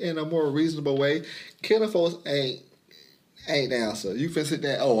beef in a more reasonable way. Killing folks ain't the answer. You finna sit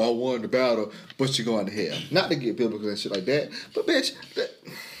there, I won the battle, but you're going to hell. Not to get biblical and shit like that. But bitch,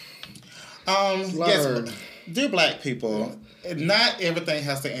 learn. Yes, dear black people, not everything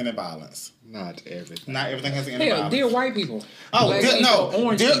has to end in violence. Not everything. Not everything has to end in violence. Dear white people.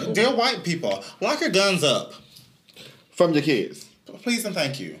 Dear white people, lock your guns up. From your kids. Please and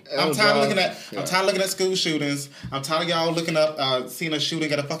thank you. I'm tired of looking at school shootings. I'm tired of y'all looking up, seeing a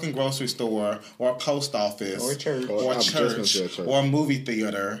shooting at a fucking grocery store or a post office or a church or a movie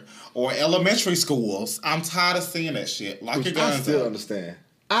theater or elementary schools. I'm tired of seeing that shit. Lock your guns up. I still understand.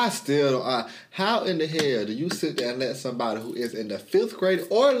 How in the hell do you sit there and let somebody who is in the 5th grade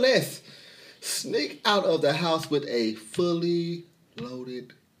or less sneak out of the house with a fully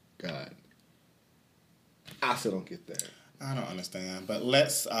loaded gun? I still don't get that. I don't understand, but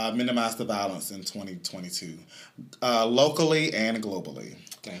let's minimize the violence in 2022, locally and globally.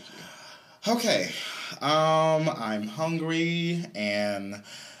 Thank you. Okay, I'm hungry, and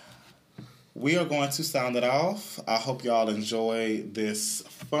we are going to sound it off. I hope y'all enjoy this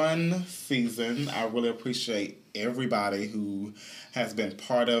fun season. I really appreciate everybody who has been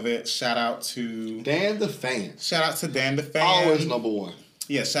part of it. Shout out to Dan the Fan. Shout out to Dan the Fan. Always number one.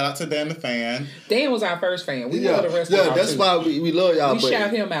 Yeah, shout out to Dan the Fan. Dan was our first fan. We love the rest of y'all. Yeah, that's why we love y'all. We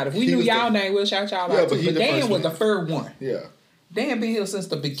shout him out. If we knew y'all name, we'll shout y'all out too. But Dan was the first one. Yeah. Dan been here since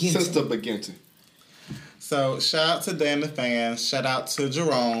the beginning. Since the beginning. So, shout out to Dan the Fan. Shout out to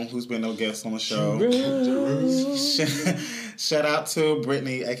Jerome, who's been no guest on the show. Shout out to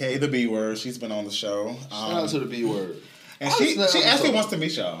Brittany, a.k.a. the B-Word. She's been on the show. Shout out to the B-Word. And she actually wants to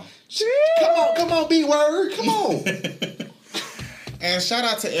meet y'all. Come on, B-Word. Come on. And shout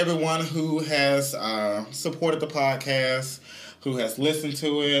out to everyone who has supported the podcast, who has listened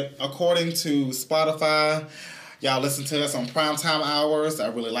to it. According to Spotify, y'all listen to us on primetime hours. I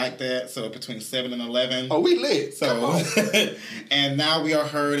really like that. So between 7 and 11. Oh, we lit. So, and now we are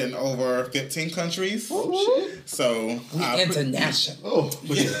heard in over 15 countries. Oh, shit. So international. Oh,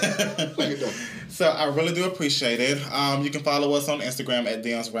 yeah. Look at that. So I really do appreciate it. You can follow us on Instagram at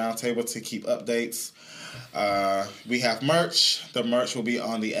Dion's Roundtable to keep updates. We have merch. The merch will be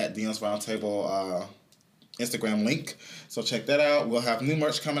on the at Dion's Roundtable Instagram link. So check that out. We'll have new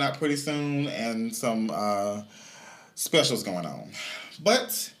merch coming out pretty soon and some specials going on.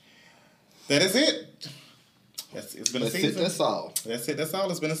 But that is it. It's been a season. That's all. That's it. That's all.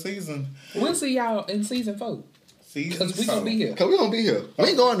 It's been a season. We'll see y'all in season 4. Because we're going to be here. Because we're going to be here. We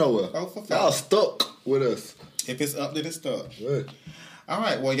ain't going nowhere. For y'all stuck with us. If it's up, then it's stuck. Good. All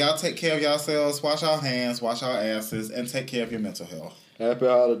right. Well, y'all take care of yourselves. Wash our hands. Wash our asses. And take care of your mental health. Happy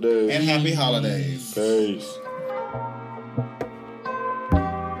holidays. And happy holidays. Peace.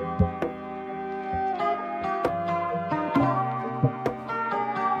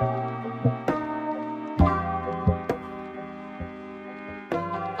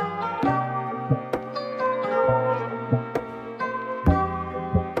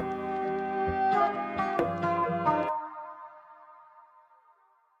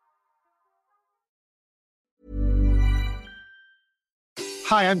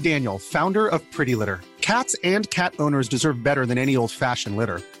 Hi, I'm Daniel, founder of Pretty Litter. Cats and cat owners deserve better than any old-fashioned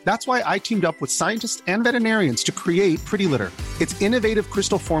litter. That's why I teamed up with scientists and veterinarians to create Pretty Litter. Its innovative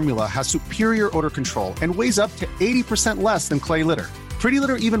crystal formula has superior odor control and weighs up to 80% less than clay litter. Pretty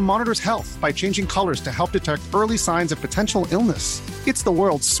Litter even monitors health by changing colors to help detect early signs of potential illness. It's the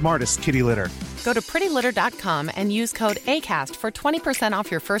world's smartest kitty litter. Go to prettylitter.com and use code ACAST for 20% off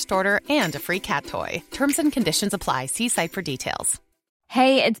your first order and a free cat toy. Terms and conditions apply. See site for details.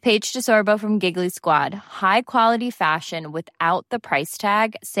 Hey, it's Paige DeSorbo from Giggly Squad. High quality fashion without the price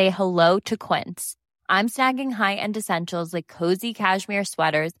tag. Say hello to Quince. I'm snagging high-end essentials like cozy cashmere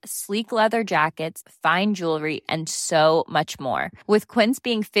sweaters, sleek leather jackets, fine jewelry, and so much more. With Quince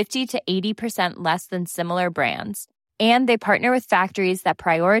being 50 to 80% less than similar brands. And they partner with factories that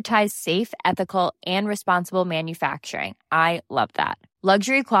prioritize safe, ethical, and responsible manufacturing. I love that.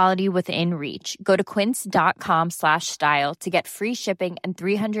 Luxury quality within reach. Go to quince.com/style to get free shipping and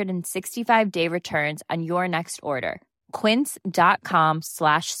 365-day returns on your next order.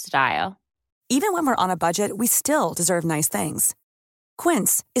 Quince.com/style. Even when we're on a budget, we still deserve nice things.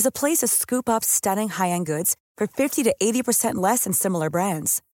 Quince is a place to scoop up stunning high-end goods for 50 to 80% less than similar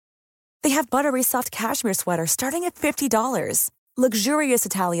brands. They have buttery soft cashmere sweaters starting at $50, luxurious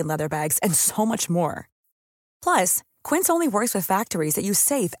Italian leather bags, and so much more. Plus, Quince only works with factories that use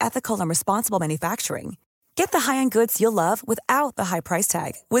safe, ethical, and responsible manufacturing. Get the high-end goods you'll love without the high price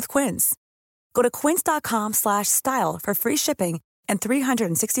tag with Quince. Go to quince.com/style for free shipping and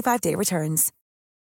 365-day returns.